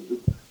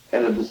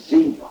 And at the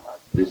same time,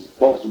 this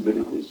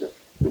possibility is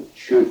the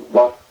church.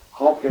 But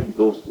how can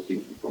those two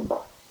things be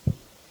combined?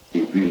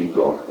 If really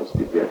God has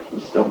prepared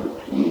himself, the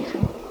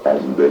creation,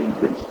 as a dwelling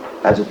place,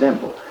 as a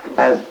temple,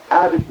 as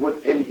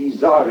adequate and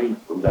desiring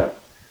from that,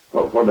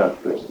 for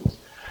that presence.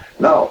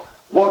 Now,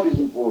 what is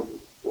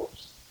important, of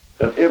course,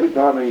 that every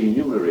time I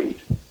enumerate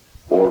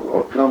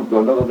or come to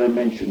another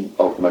dimension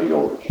of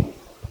Mariology,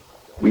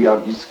 we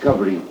are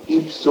discovering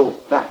ipso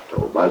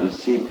facto, by the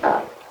same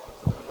act,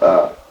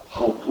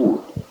 how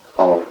poor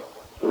our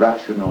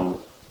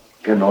rational,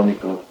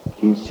 canonical,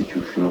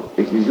 institutional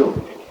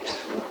ecclesiology is.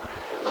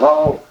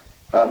 How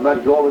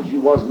Mariology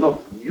was not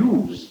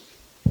used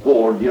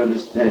for the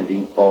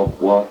understanding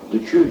of what the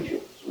church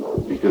is,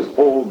 because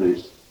all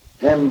this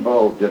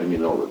temple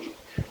terminology,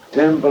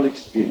 temple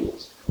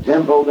experience,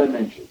 temple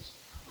dimensions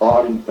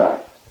are in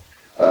fact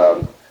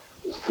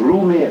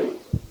through Mary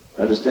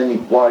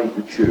understanding why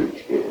the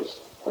church is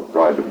a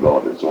bride of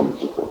God and so on and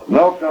so forth.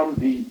 Now comes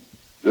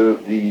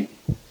the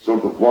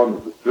sort of one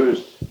of the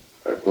first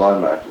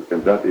climaxes,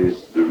 and that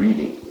is the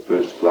reading, the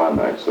first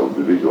climax of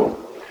the visual.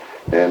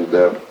 And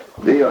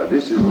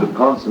this is the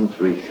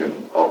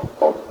concentration of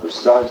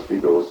precisely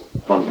those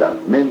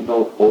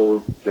fundamental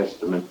Old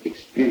Testament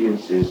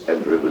experiences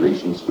and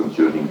revelations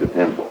concerning the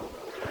temple.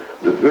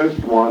 The first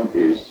one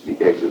is the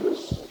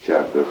Exodus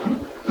chapter,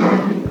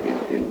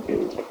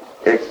 in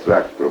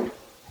extract from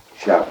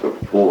chapter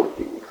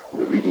 40.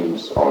 The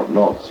readings are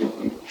not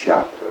simply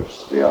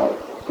chapters, they are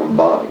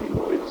combined.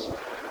 It's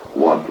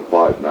 1 to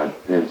 5, 9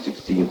 to 10,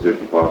 16,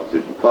 35,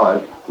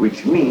 35,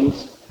 which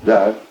means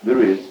that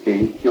there is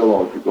a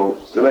theological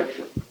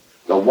selection.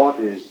 Now what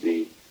is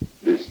this?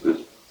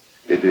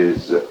 It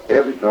is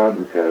every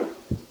time we have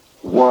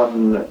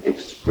one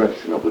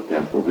expression of the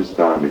temple. This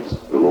time it's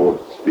the Lord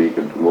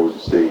speaking to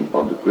Moses, saying,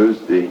 on the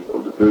first day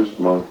of the first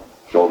month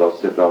shalt thou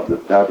set up the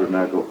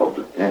tabernacle of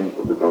the tent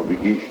of the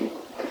congregation.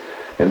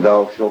 And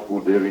thou shalt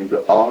put therein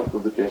the ark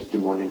of the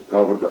testimony, and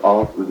cover the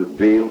ark with a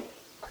veil.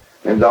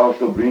 And thou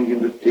shalt bring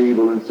in the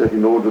table, and set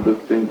in order the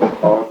things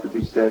of ark to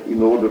be set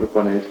in order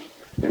upon it.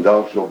 And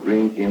thou shalt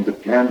bring in the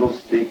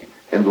candlestick,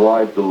 and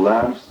light the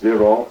lamps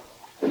thereof.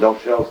 And thou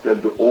shalt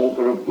set the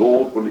altar of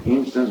gold for the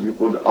incense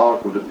before the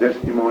ark of the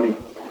testimony,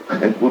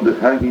 and put the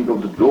hanging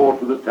of the door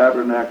to the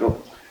tabernacle.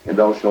 And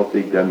thou shalt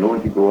take the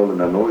anointing oil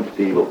and anoint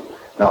the table.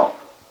 Now,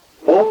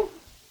 all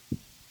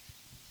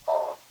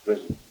are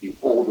present in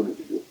all the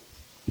Leviticus.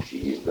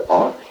 She is the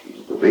ark, she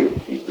is the veil,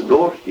 she is the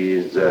door, she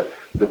is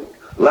the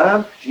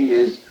lamp, she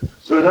is...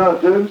 So in other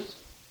terms,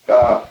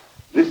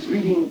 this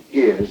reading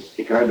is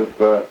a kind of,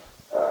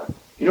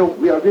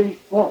 we are very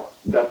far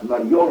from that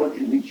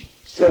Mariology which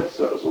sets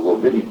us as a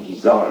very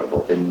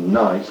desirable and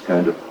nice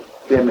kind of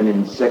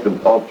feminine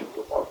second object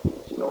of our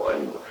things,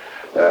 and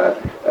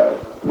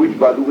which,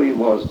 by the way,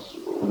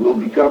 will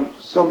become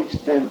to some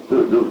extent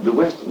the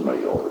Western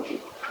Mariology,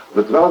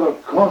 but rather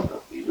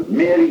constantly.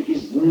 Mary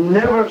is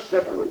never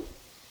separated.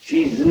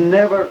 She's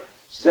never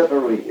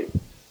separated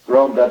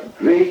from that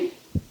great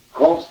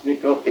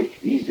cosmical,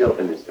 ecclesial,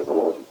 and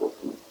eschatological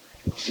truth.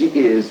 She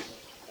is,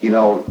 in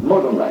our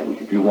modern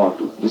language, if you want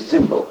to, the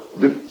symbol,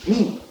 the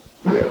key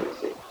to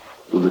everything,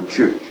 to the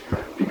church,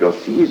 because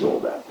she is all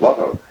that. What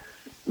are,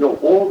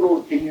 all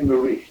those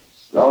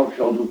enumerations, thou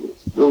shalt do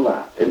this, the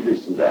lamp, and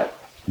this and that,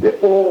 they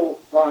all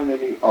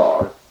finally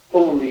are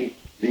only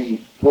the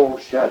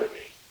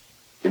foreshadowing.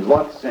 In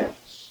what sense?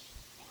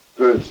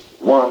 First,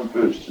 one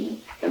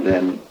person, and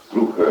then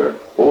through her,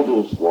 all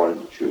those who are in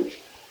the church,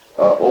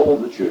 all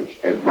the church,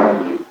 and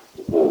finally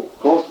the whole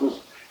cosmos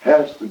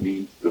has to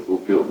be the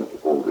fulfillment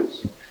of all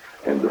this.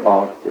 And the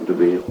ark, and the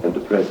veil, and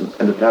the presence,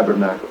 and the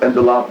tabernacle, and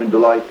the lamp, and the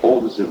light,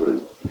 all the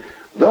symbolism.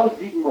 Thus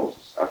did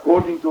Moses,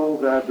 according to all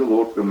that the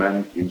Lord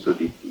commanded him, so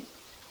did he.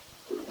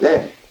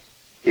 Then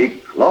a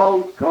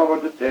cloud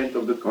covered the tent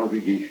of the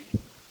congregation,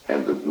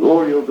 and the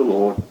glory of the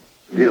Lord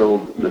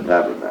filled the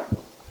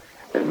tabernacle.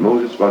 And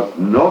Moses was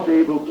not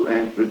able to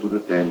enter into the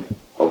tent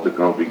of the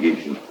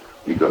congregation,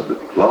 because the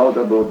cloud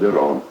abode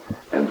thereon,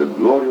 and the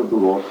glory of the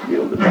Lord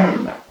filled the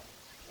tabernacle.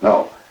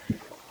 Now,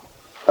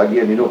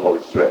 again, you know how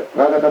it's read.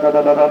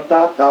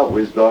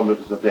 Wisdom,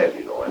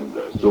 and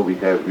so we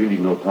have really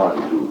no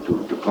time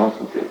to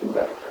concentrate on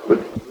that. But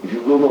if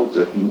you will note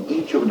that in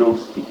each of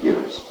those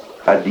figures,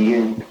 at the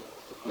end,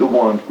 the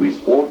one who is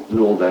ought to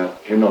do all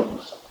that cannot do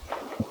so.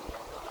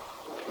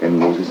 And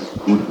Moses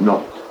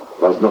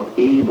was not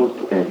able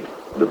to enter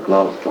the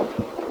cloud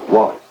structure.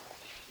 Why?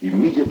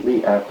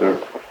 Immediately after,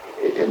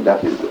 and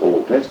that is the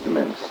Old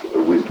Testament's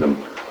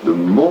wisdom, the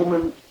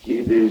moment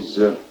it is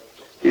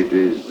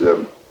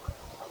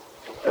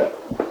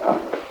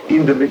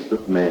in the midst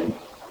of man,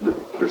 the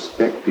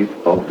perspective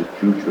of the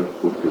future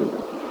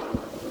fulfillment.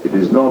 It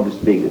is not this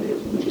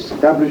paganism which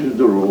establishes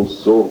the rules,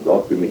 so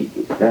God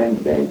communicates. Bang,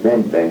 bang,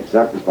 bang, bang,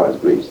 sacrifice,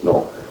 grace.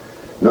 No,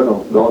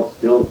 God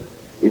still,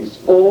 it's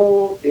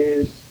all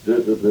is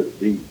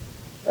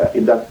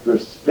in that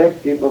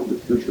perspective of the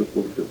future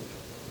fulfillment.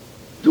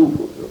 2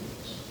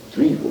 fulfillments,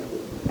 3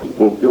 fulfillments. The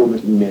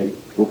fulfillment in Mary,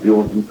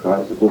 fulfillment in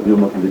Christ, the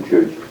fulfillment in the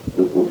church,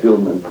 the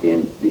fulfillment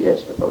in the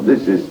eschatology.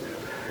 This is,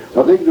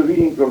 so I take the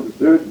reading from the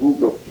third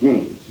book of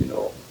Kings,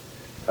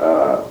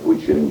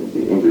 which in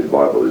the English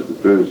Bible is the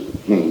first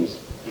of Kings,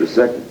 the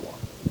second one.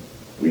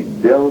 We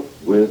dealt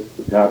with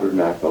the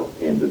tabernacle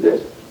in the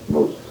desert,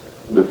 Moses,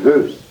 the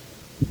first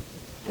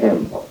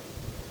temple.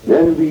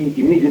 Then we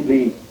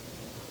immediately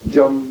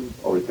jump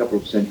over a couple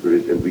of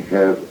centuries and we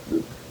have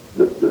the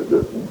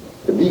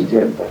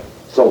temple,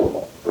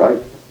 Solomon,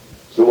 right?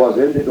 So was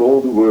ended all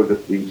the work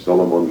that King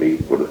Solomon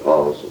made for the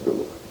house of the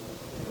Lord.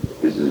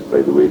 This is,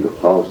 by the way, the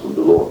house of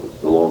the Lord.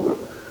 It's no longer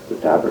the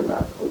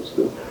tabernacle. It's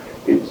the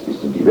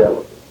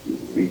development. You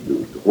read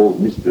the whole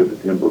mystery of the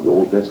temple, the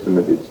Old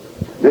Testament.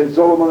 Then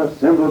Solomon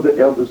assembled the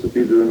elders of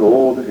Israel and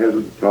all the heads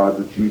of the tribes,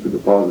 the chief and the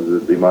fathers,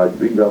 that they might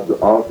bring up the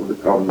ark of the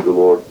covenant of the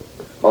Lord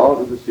out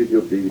of the city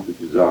of David,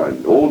 which is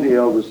Zion, all the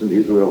elders in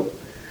Israel.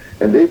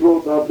 And they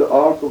brought up the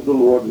ark of the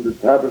Lord in the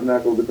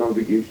tabernacle of the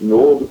congregation,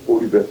 all the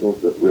 40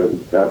 vessels that were in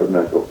the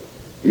tabernacle,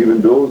 even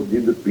those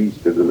did the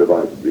priest and the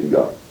Levites bring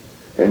up.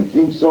 And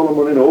King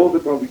Solomon and all the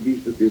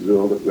congregation of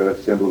Israel that were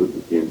assembled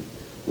with him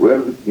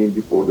were with him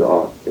before the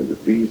ark. And the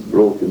priest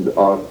brought in the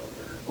ark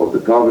of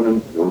the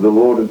covenant of the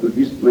Lord into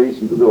his place,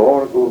 into the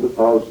oracle of the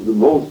house, of the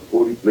most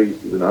holy place,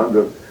 even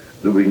under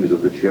the wings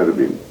of the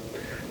cherubim.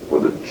 For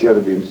the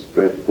cherubim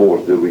spread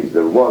forth their wings.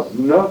 There was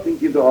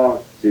nothing in the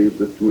ark save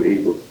the two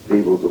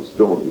tables of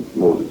stone which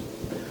Moses.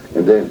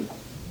 And then,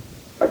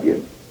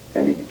 again,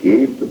 and it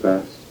came to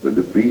pass, when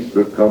the priests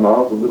were come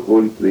out of the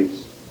holy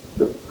place,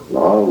 the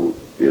cloud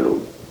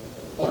filled,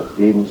 the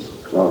famous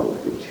cloud,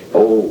 which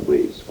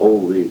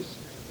always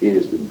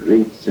is the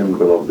great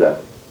symbol of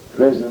that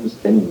presence,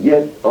 and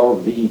yet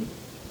of the,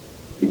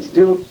 it's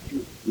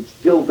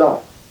still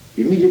dark.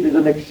 Immediately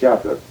the next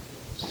chapter,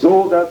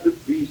 so that the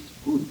priest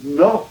could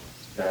not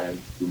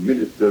stand to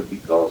minister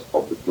because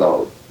of the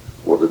cloud,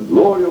 for the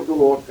glory of the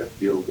Lord had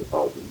filled the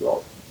house of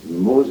God.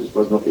 Moses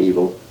was not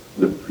able,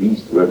 the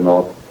priests could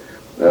not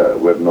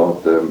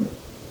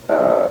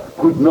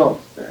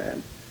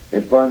stand.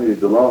 And finally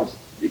the last,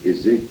 the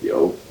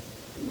Ezekiel,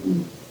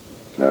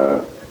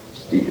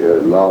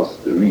 last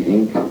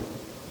reading,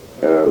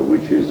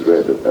 which is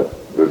read at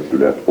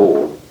virtually at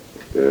all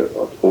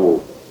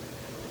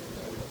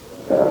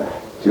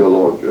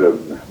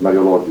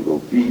Mariological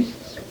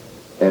feasts,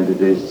 and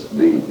it is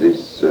the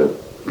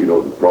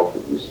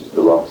prophet. This is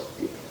the last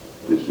gift.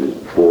 This is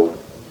for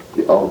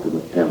the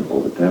ultimate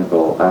temple, the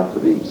temple after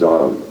the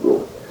exile is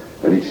brought.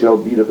 And it shall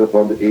be that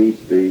upon the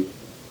 8th day,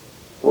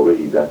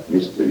 already that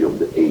mystery of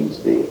the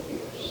 8th day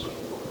appears,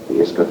 the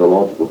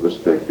eschatological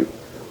perspective.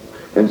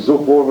 And so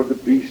forward the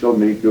priest shall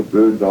make your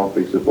burnt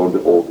offerings upon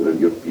the altar and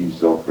your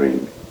peace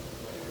offering.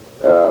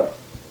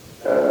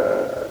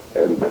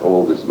 And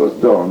all this was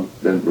done.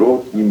 Then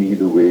brought he me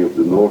the way of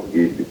the north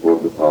gate before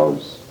the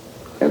house,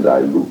 and I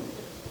looked.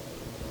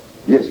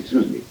 Yes,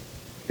 excuse me.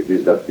 It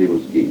is that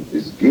famous gate.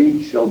 This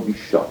gate shall be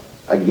shut.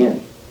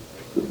 Again,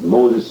 but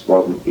Moses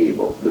wasn't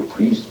able. The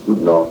priest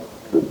could not.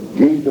 The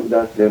gate of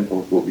that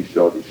temple will be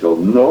shut. It shall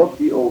not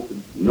be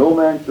opened. No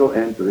man shall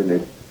enter in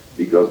it,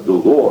 because the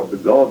Lord, the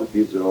God of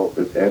Israel,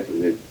 has entered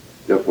in it.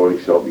 Therefore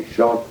it shall be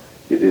shut.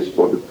 It is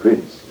for the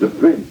prince. The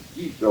prince,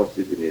 he shall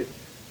sit in it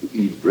to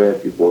eat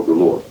bread before the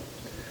Lord.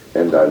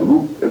 And I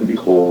looked, and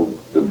behold,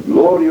 the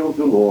glory of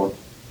the Lord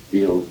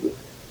filled it.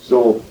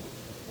 So,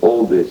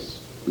 all this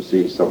to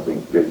say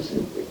something very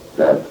simply,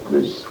 that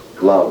this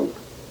cloud,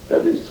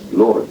 that is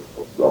glory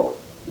of God,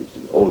 which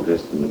in Old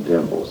Testament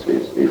temples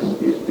is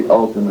the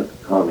ultimate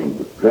coming,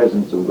 the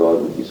presence of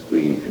God with his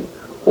creation.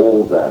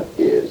 All that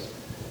is,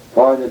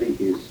 finally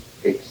is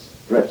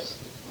expressed,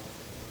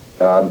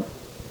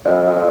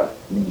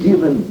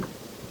 given,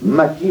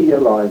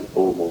 materialized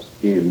almost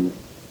in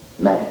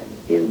man,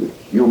 in the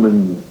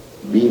human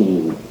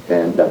being,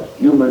 and that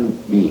human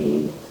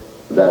being,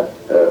 that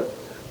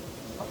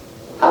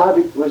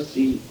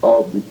adequacy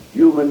of the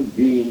human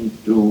being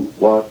to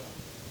what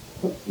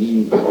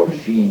he or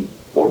she,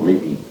 or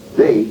maybe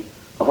they,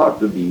 are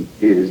to be,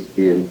 is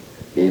in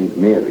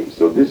Mary.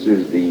 So this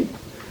is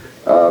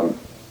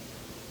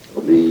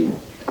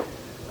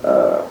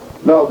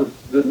now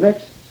the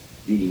next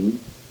theme,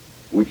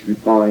 which we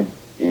find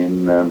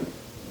in the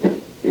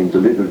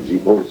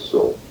liturgy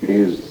also,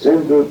 is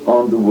centered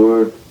on the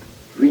word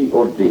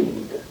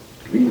preordained.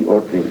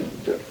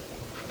 Preordained.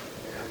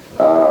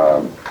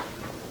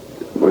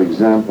 For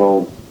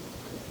example,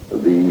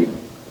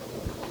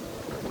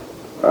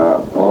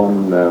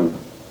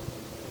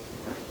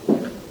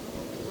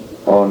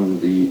 on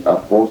the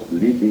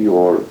apostolity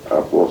or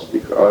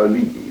apostolic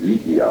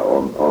liturgia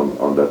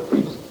on that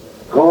feast.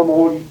 Come,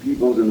 all ye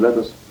peoples, and let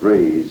us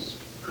praise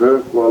her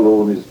who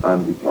alone is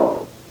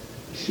undefiled,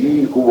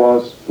 she who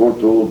was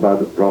foretold by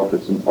the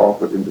prophets and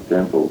offered in the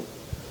temple,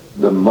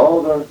 the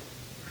mother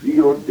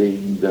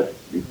preordained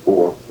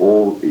before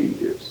all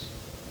ages,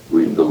 who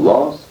in the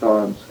last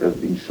times has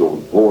been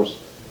shown forth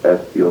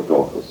at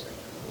Theotokos.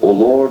 O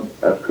Lord,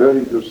 at her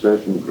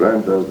intercession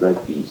grant us thy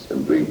peace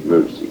and great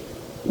mercy.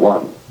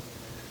 1.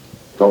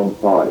 Tome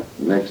 5,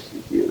 next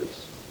here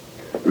is.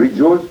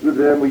 Rejoice with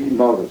them, ye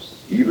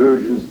mothers, ye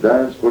virgins,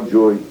 dance for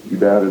joy, ye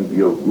barren,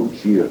 be of good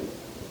cheer,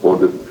 for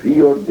the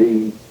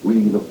preordained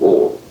Queen of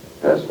all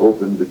has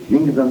opened the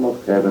kingdom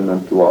of heaven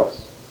unto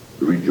us.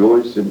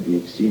 Rejoice and be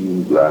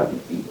exceeding glad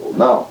and people.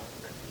 Now,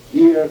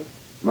 here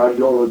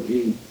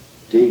Mariology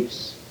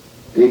takes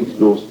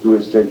those two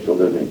essential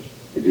dimensions.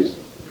 It is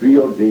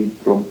preordained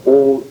from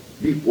all,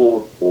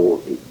 before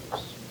all ages.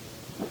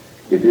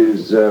 It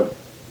is,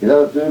 in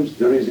other terms,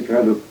 there is a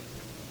kind of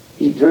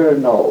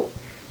eternal,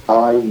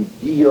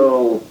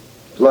 ideal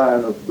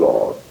plan of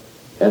God,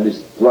 and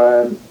this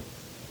plan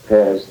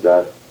has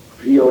that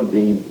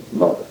preordained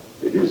mother.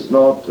 It is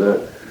not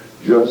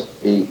just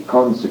a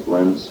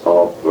consequence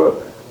of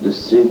the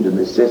sin, the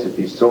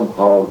necessity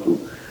somehow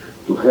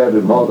to have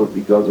a mother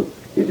because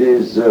of, it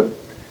is,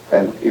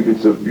 and if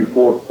it's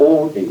before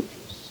all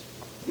ages,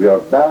 we are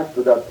back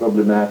to that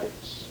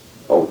problematics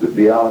of the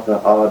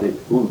Beata Ade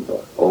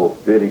Culpa, of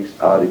Felix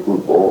Ade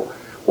Culpa,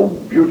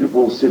 of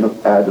beautiful sin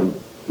of Adam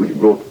which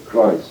brought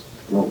Christ.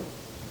 No,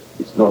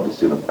 it's not the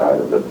sin of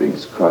Adam that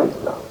brings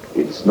Christ down.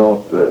 It's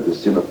not the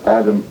sin of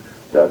Adam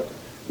that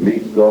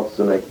makes God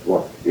select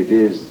one. It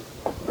is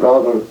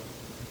rather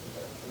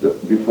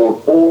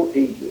before all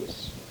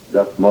ages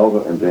that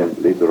mother, and then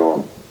later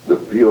on the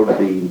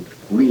preordained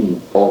Queen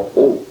of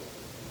all.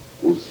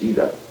 We'll see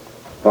that.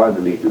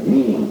 Finally, the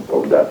meaning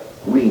of that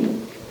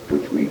Queen,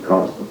 which we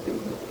constantly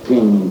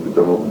sing, the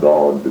term of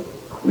God, the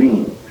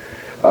Queen.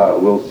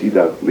 We'll see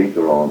that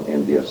later on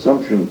in the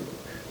Assumption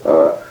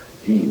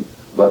theme.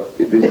 But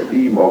this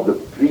theme of the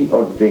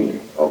preordained,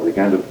 of the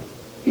kind of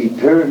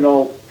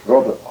eternal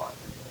prototype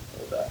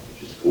of that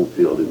which is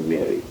fulfilled in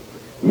Mary,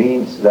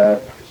 means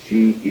that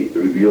she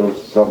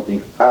reveals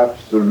something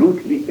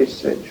absolutely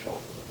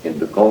essential in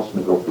the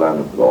cosmical plan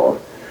of God.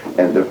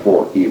 And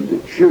therefore, if the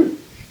church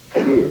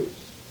is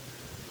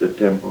the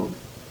temple,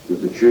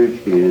 if the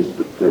church is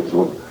the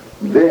platform,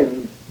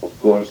 then,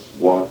 of course,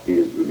 what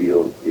is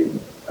revealed in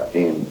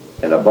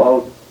and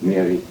about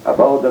Mary,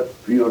 about that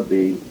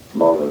preordained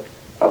mother,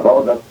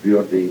 about that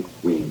preordained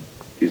queen,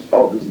 is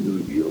obviously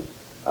revealed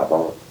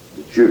about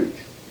the church.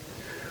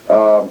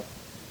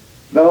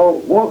 Now,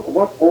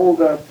 what all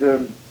that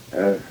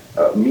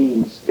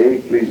means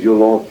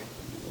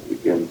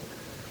ecclesiologically,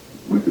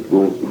 we could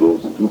go to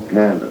those two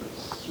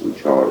canons,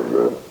 which are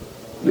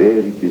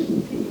very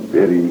Byzantine,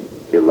 very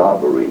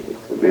elaborated,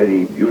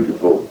 very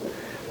beautiful,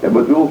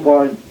 but we'll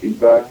find, in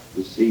fact,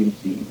 the same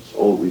themes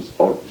always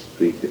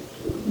orchestrated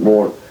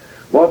more.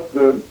 What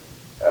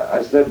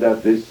I said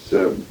that this,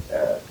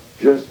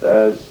 just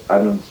as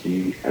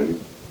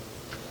Annunciation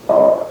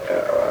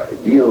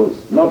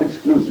deals not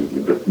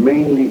exclusively, but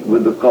mainly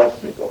with the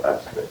cosmical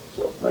aspects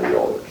of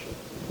Mariology.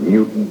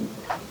 Newton,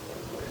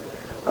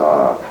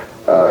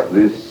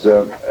 this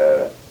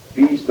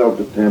feast of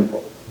the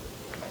temple,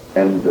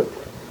 and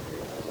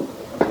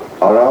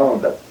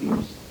around that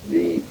feast,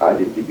 the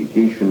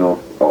identification of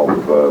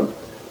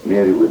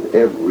Mary with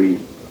every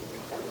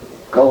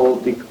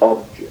cultic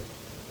object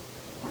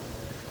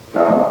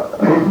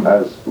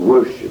as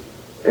worship.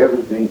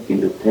 Everything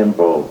in the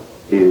temple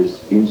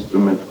is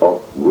instrument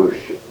of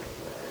worship.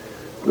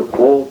 The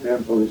whole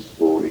temple is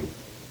holy,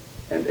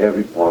 and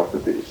every part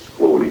of it is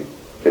holy,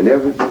 and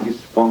everything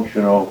is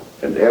functional,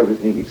 and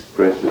everything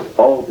expresses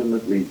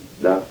ultimately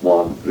that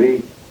one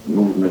great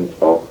movement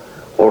of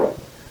aura.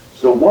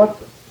 So what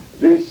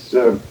this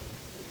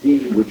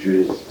theme, which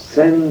is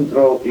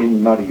central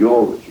in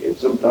Mariology, and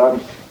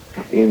sometimes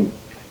in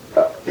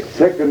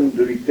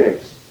secondary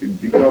text, it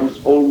becomes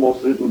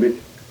almost a little bit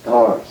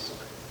tarsed,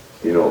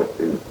 in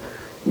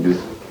this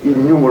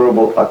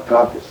innumerable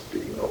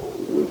acatistry,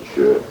 which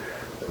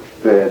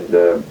fed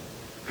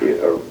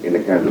in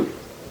a kind of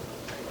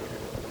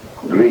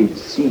great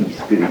sea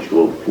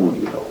spiritual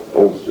food,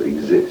 also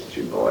exists,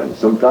 and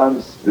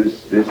sometimes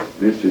this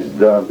is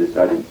done, this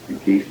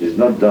identification is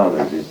not done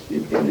as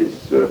in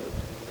this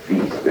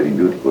feast, very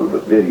beautiful,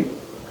 but very,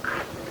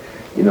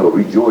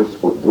 rejoice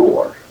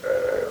odor,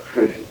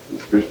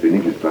 especially in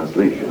English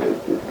translation,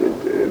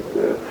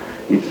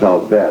 it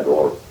sounds bad,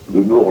 or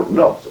the Lord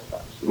not so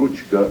much,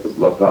 Ruchka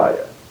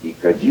Zlataya, и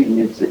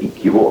кадильница, и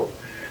кивот,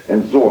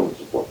 and so on and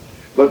so forth.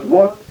 But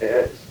what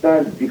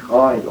stands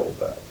behind all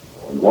that?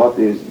 What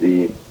is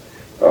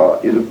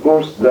is of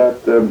course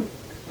that,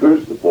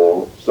 first of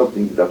all,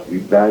 something that we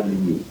badly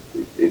need.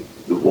 It's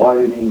the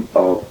widening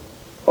of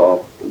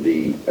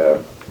the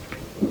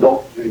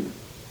doctrine,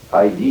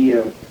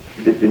 idea,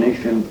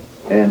 definition,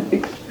 and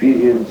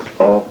experience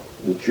of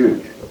the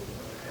church.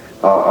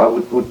 I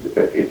would put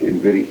it in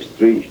very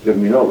strange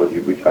terminology,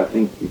 which I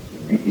think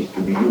is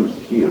to be used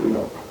here.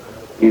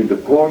 In the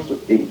course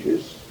of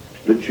ages,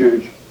 the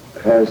church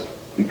has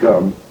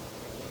become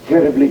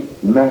terribly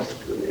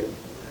masculine.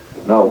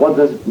 Now, what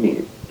does it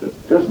mean?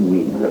 It doesn't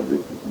mean that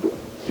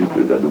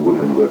simply that the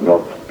women were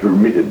not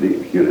permitted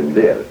here and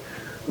there.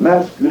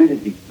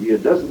 Masculinity here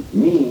doesn't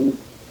mean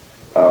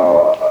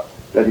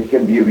that it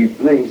can be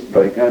replaced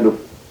by a kind of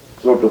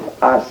sort of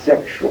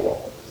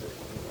asexual.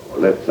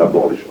 Let's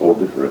abolish all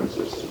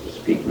differences, so to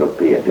speak, not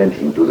pay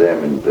attention to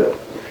them. And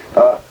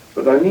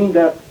But I mean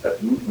that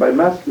by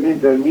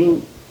masculinity I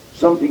mean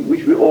something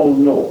which we all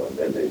know,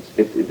 and it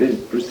is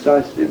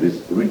precisely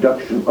this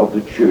reduction of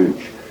the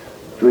church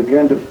to a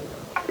kind of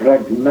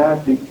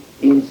pragmatic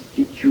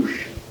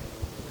institution.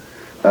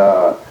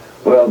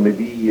 Well,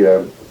 maybe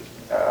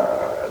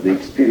the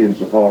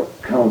experience of our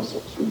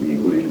councils would be a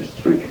good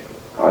illustration.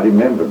 I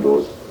remember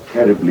those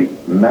terribly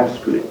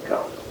masculine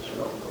councils.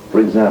 For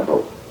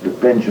example, the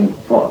pension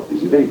fund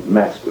is a very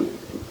masculine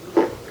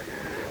thing.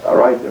 All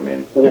right, I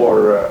mean,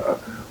 or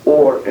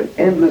an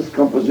endless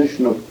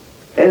composition of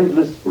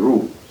endless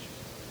rules.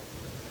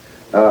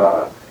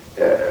 The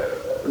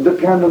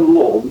canon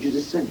law, which is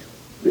essential,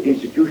 the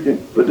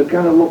institution, but the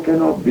canon law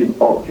cannot be an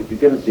object. You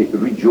cannot say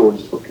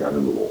rejoice for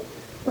canon law,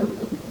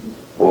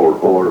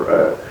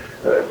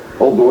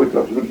 although it's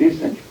absolutely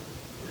essential.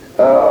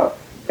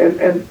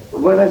 And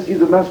when I see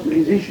the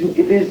masculinization,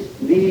 it is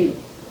the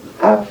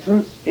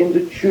absence in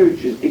the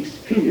church's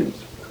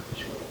experience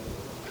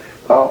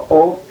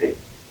of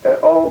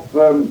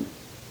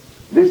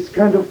this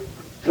kind of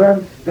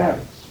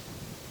transparency.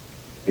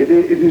 It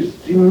is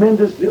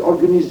tremendously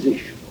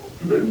organizational,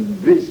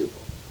 visible.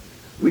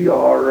 We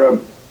are,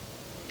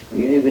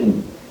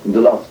 even in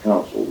the last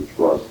council, which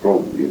was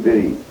probably a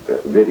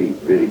very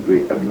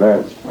great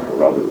advancement, or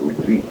rather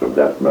retreat from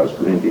that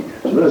masculinity,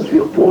 so let us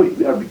feel, boy,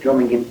 we are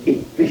becoming an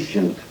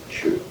efficient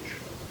church.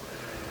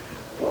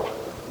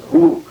 Who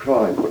will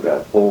cry for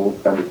that old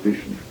and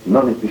efficient,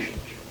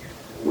 non-efficient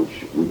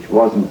church, which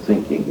wasn't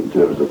thinking in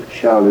terms of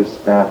chalice,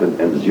 pattern,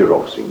 and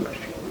Xeroxing machine,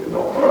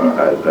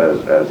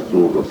 as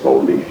tools of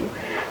salvation.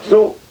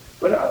 So,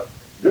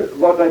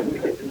 what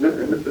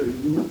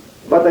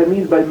I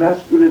mean by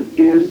masculine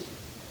is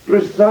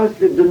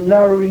precisely the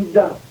narrowing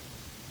down.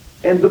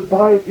 And the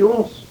piety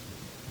also.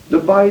 The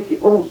piety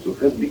also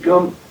has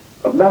become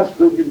a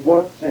masculine in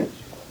what sense?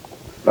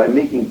 By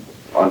making,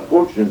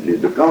 unfortunately,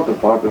 the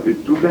counterpart of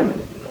it too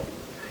feminine.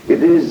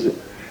 It is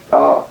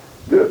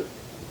the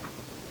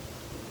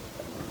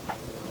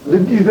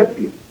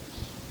disappearance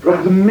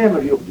from the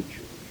memory of the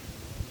church,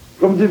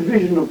 from the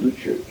vision of the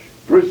church,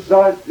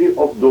 precisely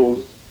of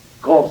those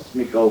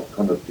cosmical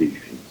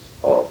connotations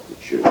of the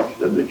church.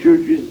 That the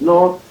church is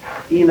not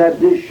in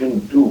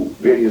addition to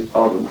various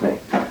other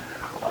things,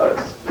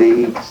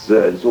 states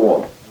and so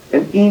on,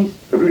 an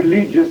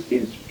religious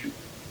institute.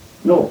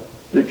 No,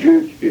 the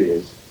church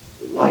is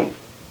life.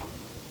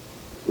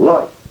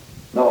 Life.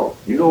 Now,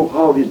 you know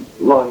how is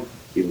life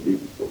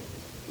invisible?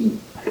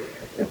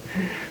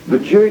 The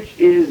church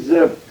is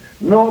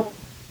not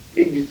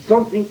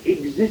something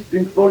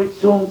existing for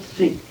its own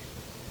sake.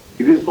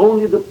 It is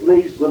only the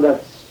place where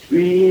that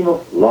stream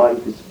of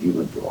life is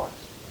given to us,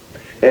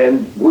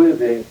 and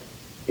with a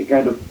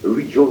kind of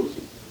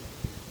rejoicing.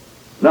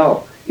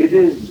 Now, it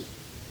is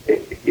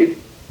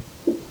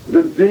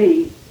the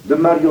day the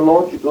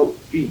Mariological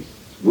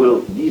feasts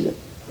will descend.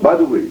 By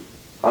the way,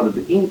 under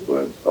the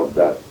influence of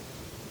that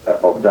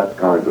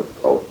kind of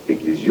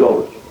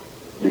ecclesiology,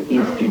 the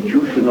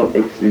institutional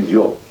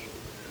ecclesiology,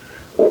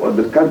 or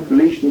the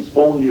calculations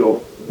only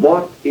of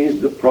what is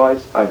the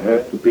price I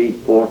have to pay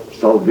for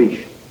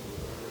salvation.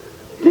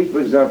 Take,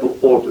 for example,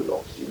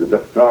 orthodoxy, the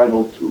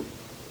doctrinal truth,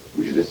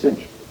 which is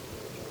essential.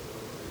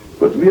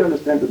 But we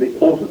understand today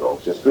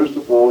orthodoxy as, first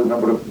of all, a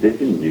number of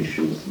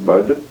definitions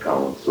by the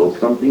council,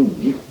 something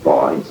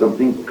defined,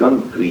 something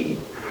concrete.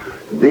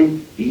 They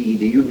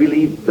feed, you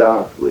believe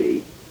that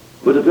way.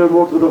 But the term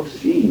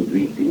orthodoxy in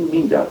Greek didn't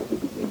mean that at the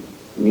beginning.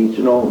 It means,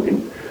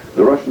 in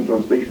the Russian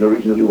translation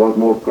originally was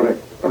more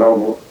correct, around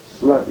more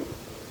Slavic,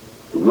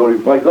 to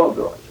glorify God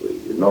the right way,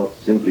 and not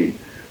simply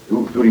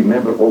to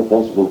remember all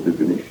possible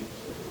definitions.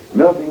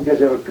 Nothing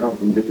has ever come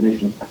from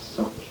definitions as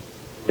such.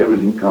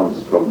 Everything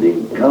comes from the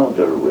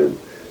encounter with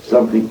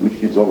something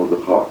which is over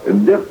the heart.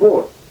 And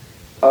therefore,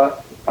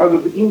 under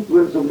the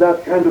influence of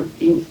that kind of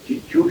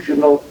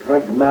institutional,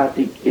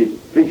 pragmatic,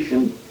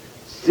 efficient,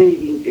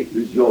 saving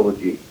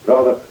ecclesiology,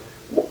 rather,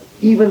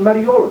 even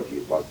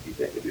Mariology must be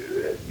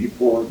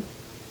before.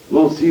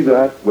 We'll see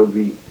that when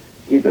we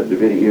hit at the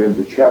very end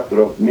the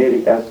chapter of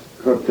Mary as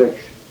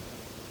protection.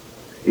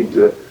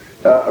 It,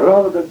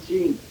 rather than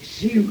seeing,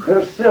 she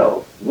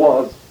herself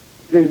was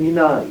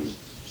feminized,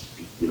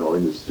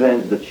 in the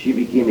sense that she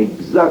became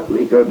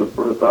exactly kind of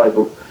prototype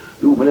of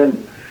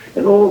woman,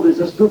 and all this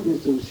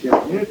astuteness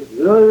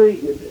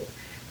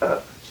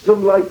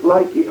some like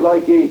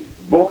a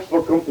box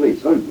for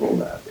complaints. How do you call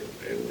that?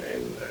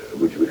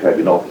 Which we have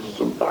in office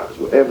sometimes,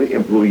 where every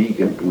employee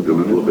can put a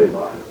little bit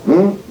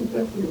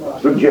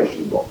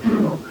suggestion box.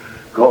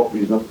 Coffee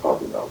is not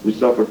hot enough. We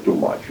suffer too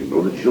much.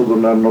 The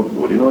children are not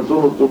good. And so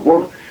on and so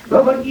forth.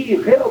 Nobody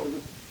help.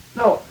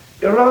 Now,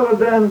 rather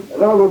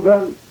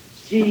than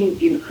seeing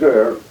in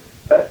her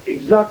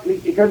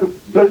exactly a kind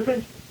of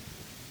balance,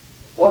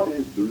 what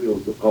is the real,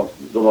 the cost,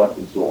 the lot,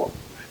 and so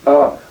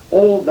on.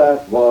 All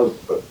that was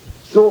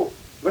so.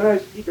 When I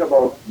speak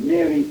about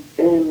Mary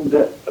and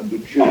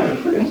the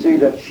church and say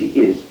that she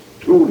is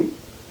truly,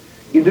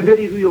 in the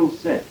very real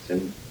sense,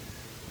 and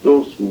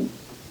those who,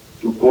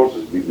 through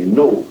courses we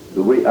know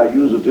the way I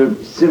use the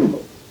term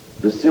symbol,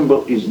 The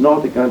symbol is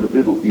not a kind of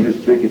little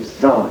illustrative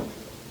sign.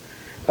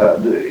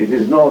 It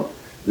is not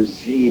the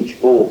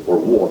CHO for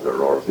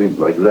water or things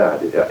like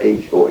that.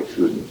 HO,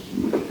 excuse me.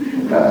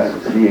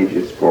 CH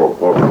is for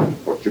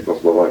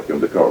Czechoslovakia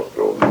and the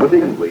Karlsruhe. But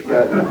anyway,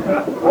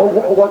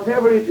 or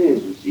whatever it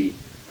is, you see,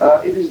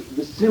 it is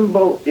the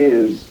symbol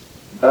is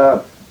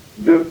the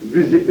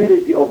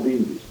visibility of the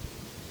invisible.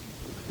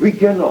 We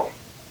cannot.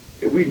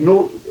 We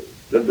know today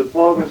that the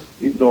fathers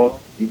did not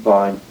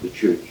define the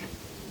church.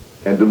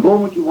 And the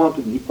moment you want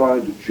to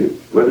define the church,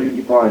 whether you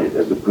define it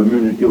as a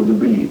community of the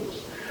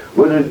believers,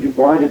 whether you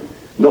define it,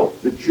 no,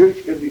 the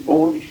church can be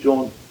only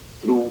shown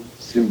through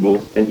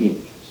symbols and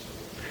images.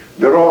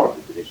 There are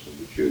definitions of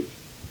the church,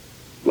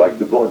 like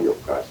the body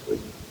of Christ.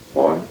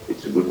 Fine,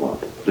 it's a good one.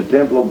 The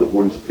temple of the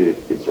Holy Spirit,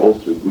 it's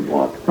also a good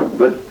one.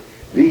 But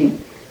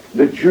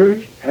the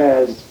church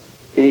has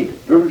a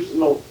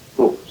personal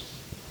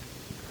focus.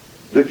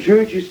 The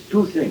church is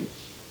two things.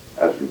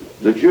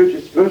 The church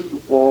is first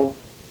of all,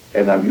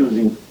 and I'm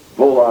using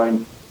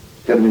Pauline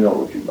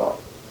terminology now,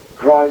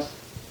 Christ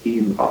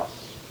in us.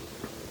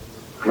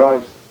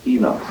 Christ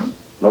in us.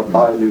 Not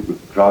I live,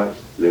 but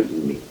Christ lives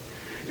in me.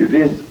 It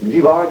is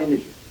divine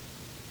initiative.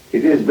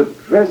 It is the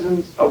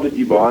presence of the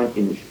divine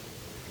initiative.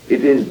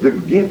 It is the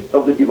gift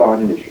of the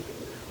divine initiative.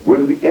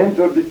 When we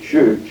enter the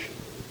church,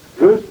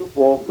 first of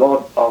all,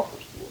 God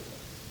offers to us.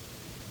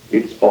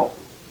 It's offered.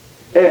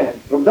 And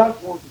from that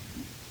point of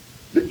view,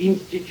 the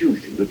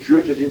institution, the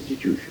church as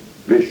institution,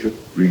 bishop,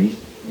 priest,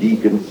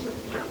 deacons,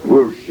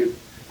 worship,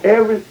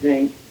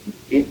 everything,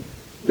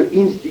 the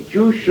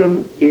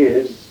institution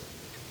is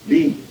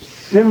the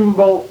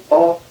symbol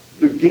of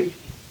the gift.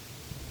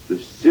 The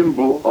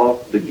symbol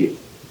of the gift.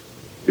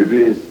 It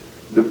is,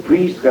 the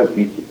priest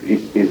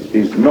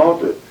is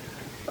not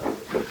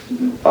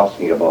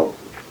asking about,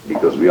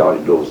 because we are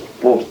in those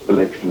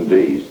post-election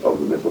days of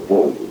the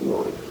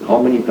Metropolitan.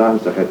 How many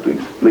times I had to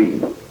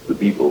explain to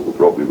people who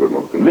probably were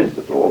not convinced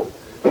at all,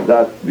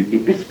 that the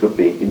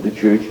episcopate in the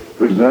church,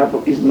 for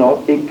example, is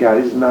not a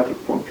charismatic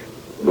function.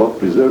 God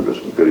preserve us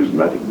from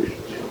charismatic bishops.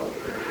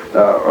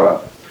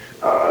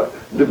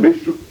 The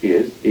bishop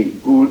is a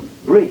good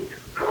brake,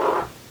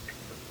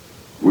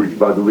 which,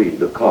 by the way, in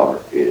the car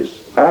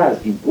is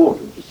as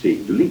important, to say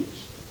the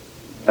least,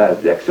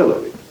 as the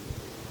accelerator.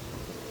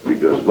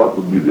 Because what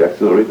would be the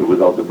accelerator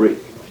without the brake?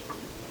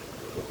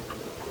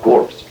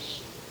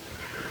 Corpses.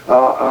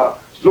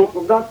 So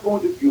from that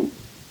point of view,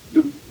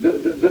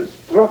 the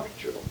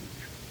structure,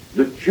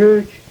 the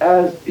church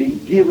as a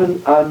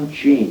given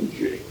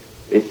unchanging,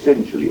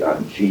 essentially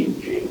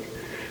unchanging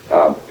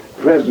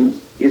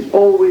presence is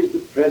always the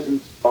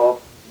presence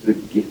of the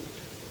gift.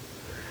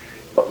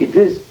 It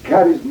is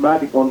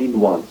charismatic only in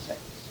one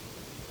sense,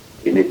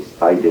 in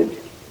its identity.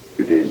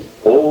 It is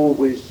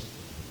always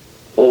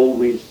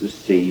the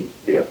same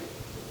there.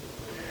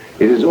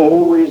 It is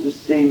always the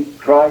same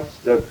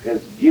Christ that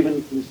has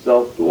given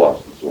himself to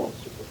us, and so on and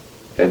so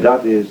forth. And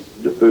that is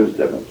the first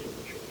dimension of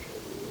the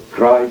church.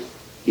 Christ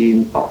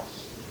in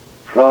us.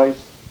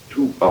 Christ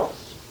to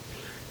us.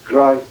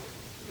 Christ.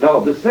 Now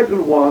the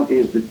second one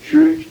is the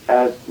church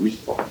as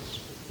response.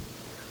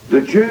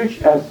 The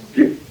church as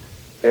gift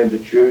and the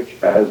church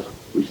as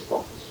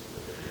response.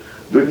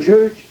 The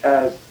church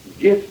as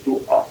gift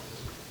to us.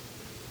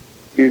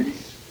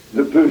 It's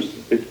the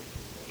person.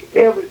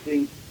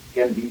 Everything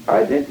can be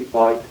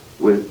identified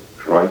with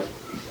Christ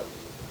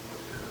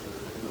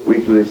himself.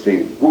 We do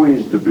say, who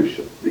is the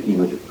bishop? The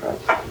image of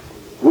Christ.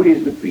 Who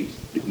is the priest?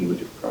 The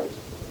image of Christ.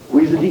 Who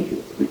is the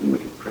deacon? The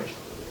image of Christ.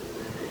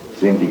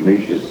 St.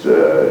 Ignatius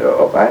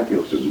of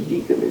Antioch is a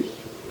deacon. Is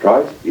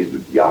Christ is the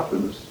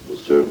diaconus, the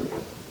servant.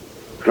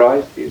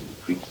 Christ is the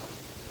priest.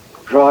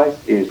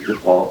 Christ is the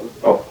father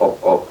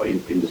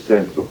in the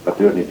sense of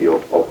paternity,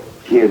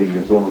 of caring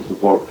and so on and so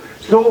forth.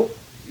 So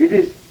it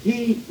is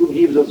he who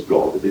gives us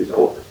God. It is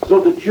all.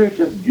 So the church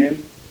as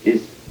gift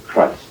is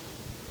Christ.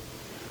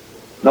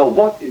 Now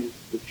what is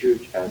the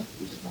church as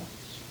response?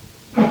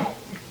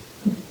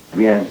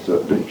 We answer,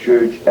 the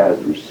church as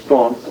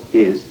response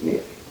is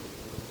Mary.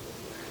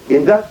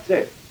 In that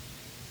sense,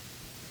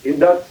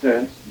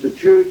 the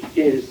church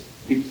is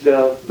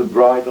itself the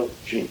bridal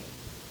chain.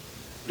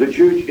 The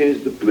church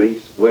is the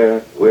place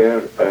where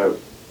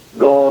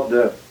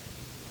God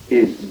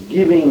is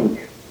giving,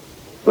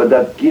 but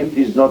that gift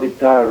is not a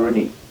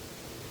tyranny,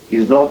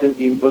 is not an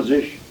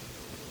imposition.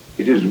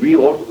 It is we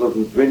Orthodox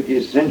in the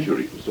 20th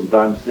century who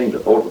sometimes think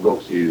that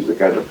Orthodoxy is a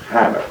kind of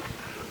hammer,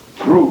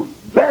 truth,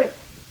 bang.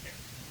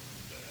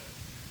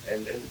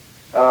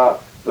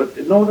 But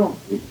no,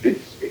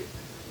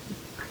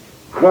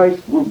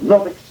 Christ would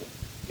not accept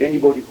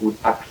anybody who would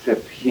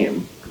accept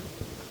him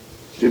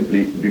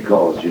simply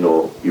because,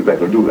 you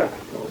better do that,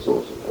 so on and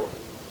so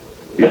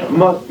forth. It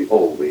must be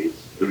always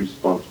the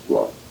response to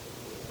God.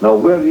 Now,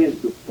 where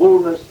is the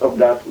fullness of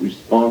that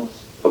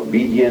response,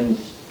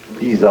 obedience,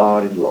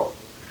 desire, and love?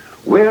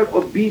 Where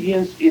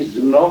obedience is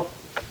not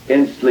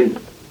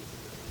enslavement.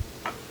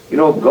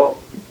 God,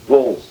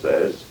 Paul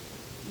says,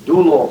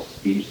 doulos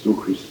Isu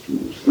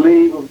Christou,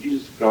 slave of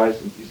Jesus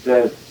Christ, and he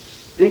says,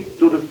 stick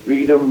to the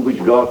freedom which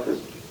God has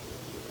given.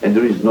 And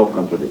there is no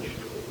contradiction.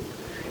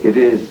 It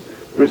is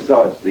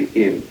precisely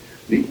in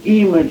the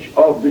image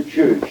of the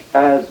church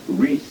as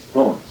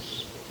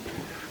response,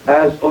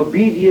 as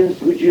obedience,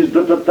 which is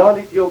the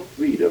totality of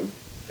freedom,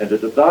 and the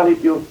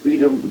totality of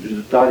freedom, which is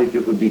the totality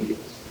of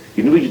obedience,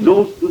 in which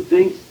those two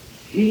things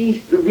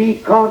cease to be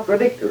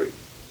contradictory.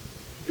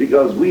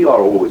 Because we are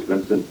always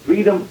concerned,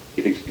 freedom,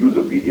 it excludes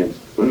obedience.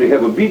 When we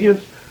have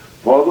obedience,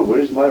 Father, where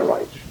is my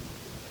right?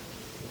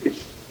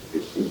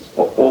 It's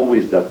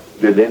always that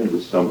dead end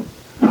with some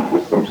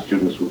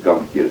students who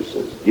come here and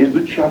says, is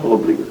the chapel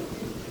obligatory?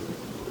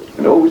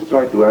 And I always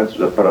try to answer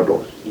that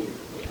paradox.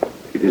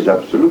 It is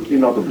absolutely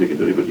not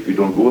obligatory, but if you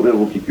don't go there,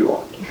 we'll kick you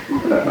out.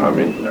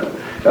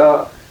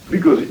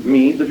 Because it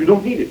means that you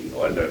don't need it,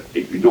 and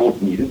if you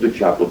don't need it, the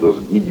chapel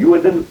doesn't need you,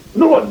 and then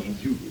no one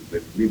needs you.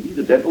 Maybe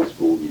the dental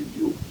school needs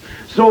you.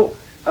 So,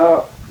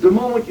 the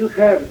moment you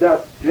have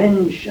that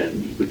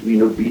tension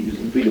between obedience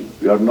and freedom,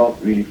 we are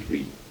not really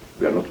free.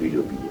 We are not really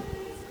obedient.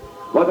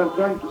 What I'm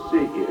trying to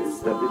say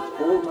is that this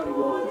whole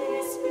Mariology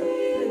has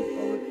been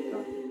already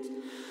done.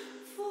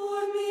 For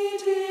me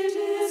it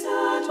is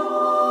at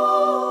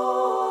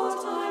all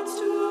times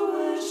to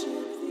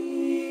worship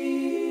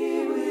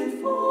thee with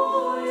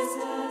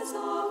voices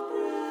of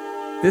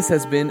praise. This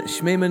has been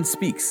Schmemann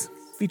Speaks,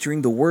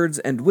 featuring the words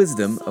and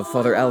wisdom of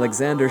Father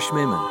Alexander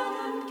Schmemann.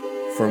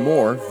 For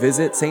more,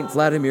 visit St.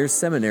 Vladimir's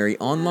Seminary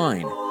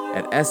online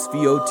at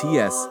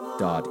svots.edu.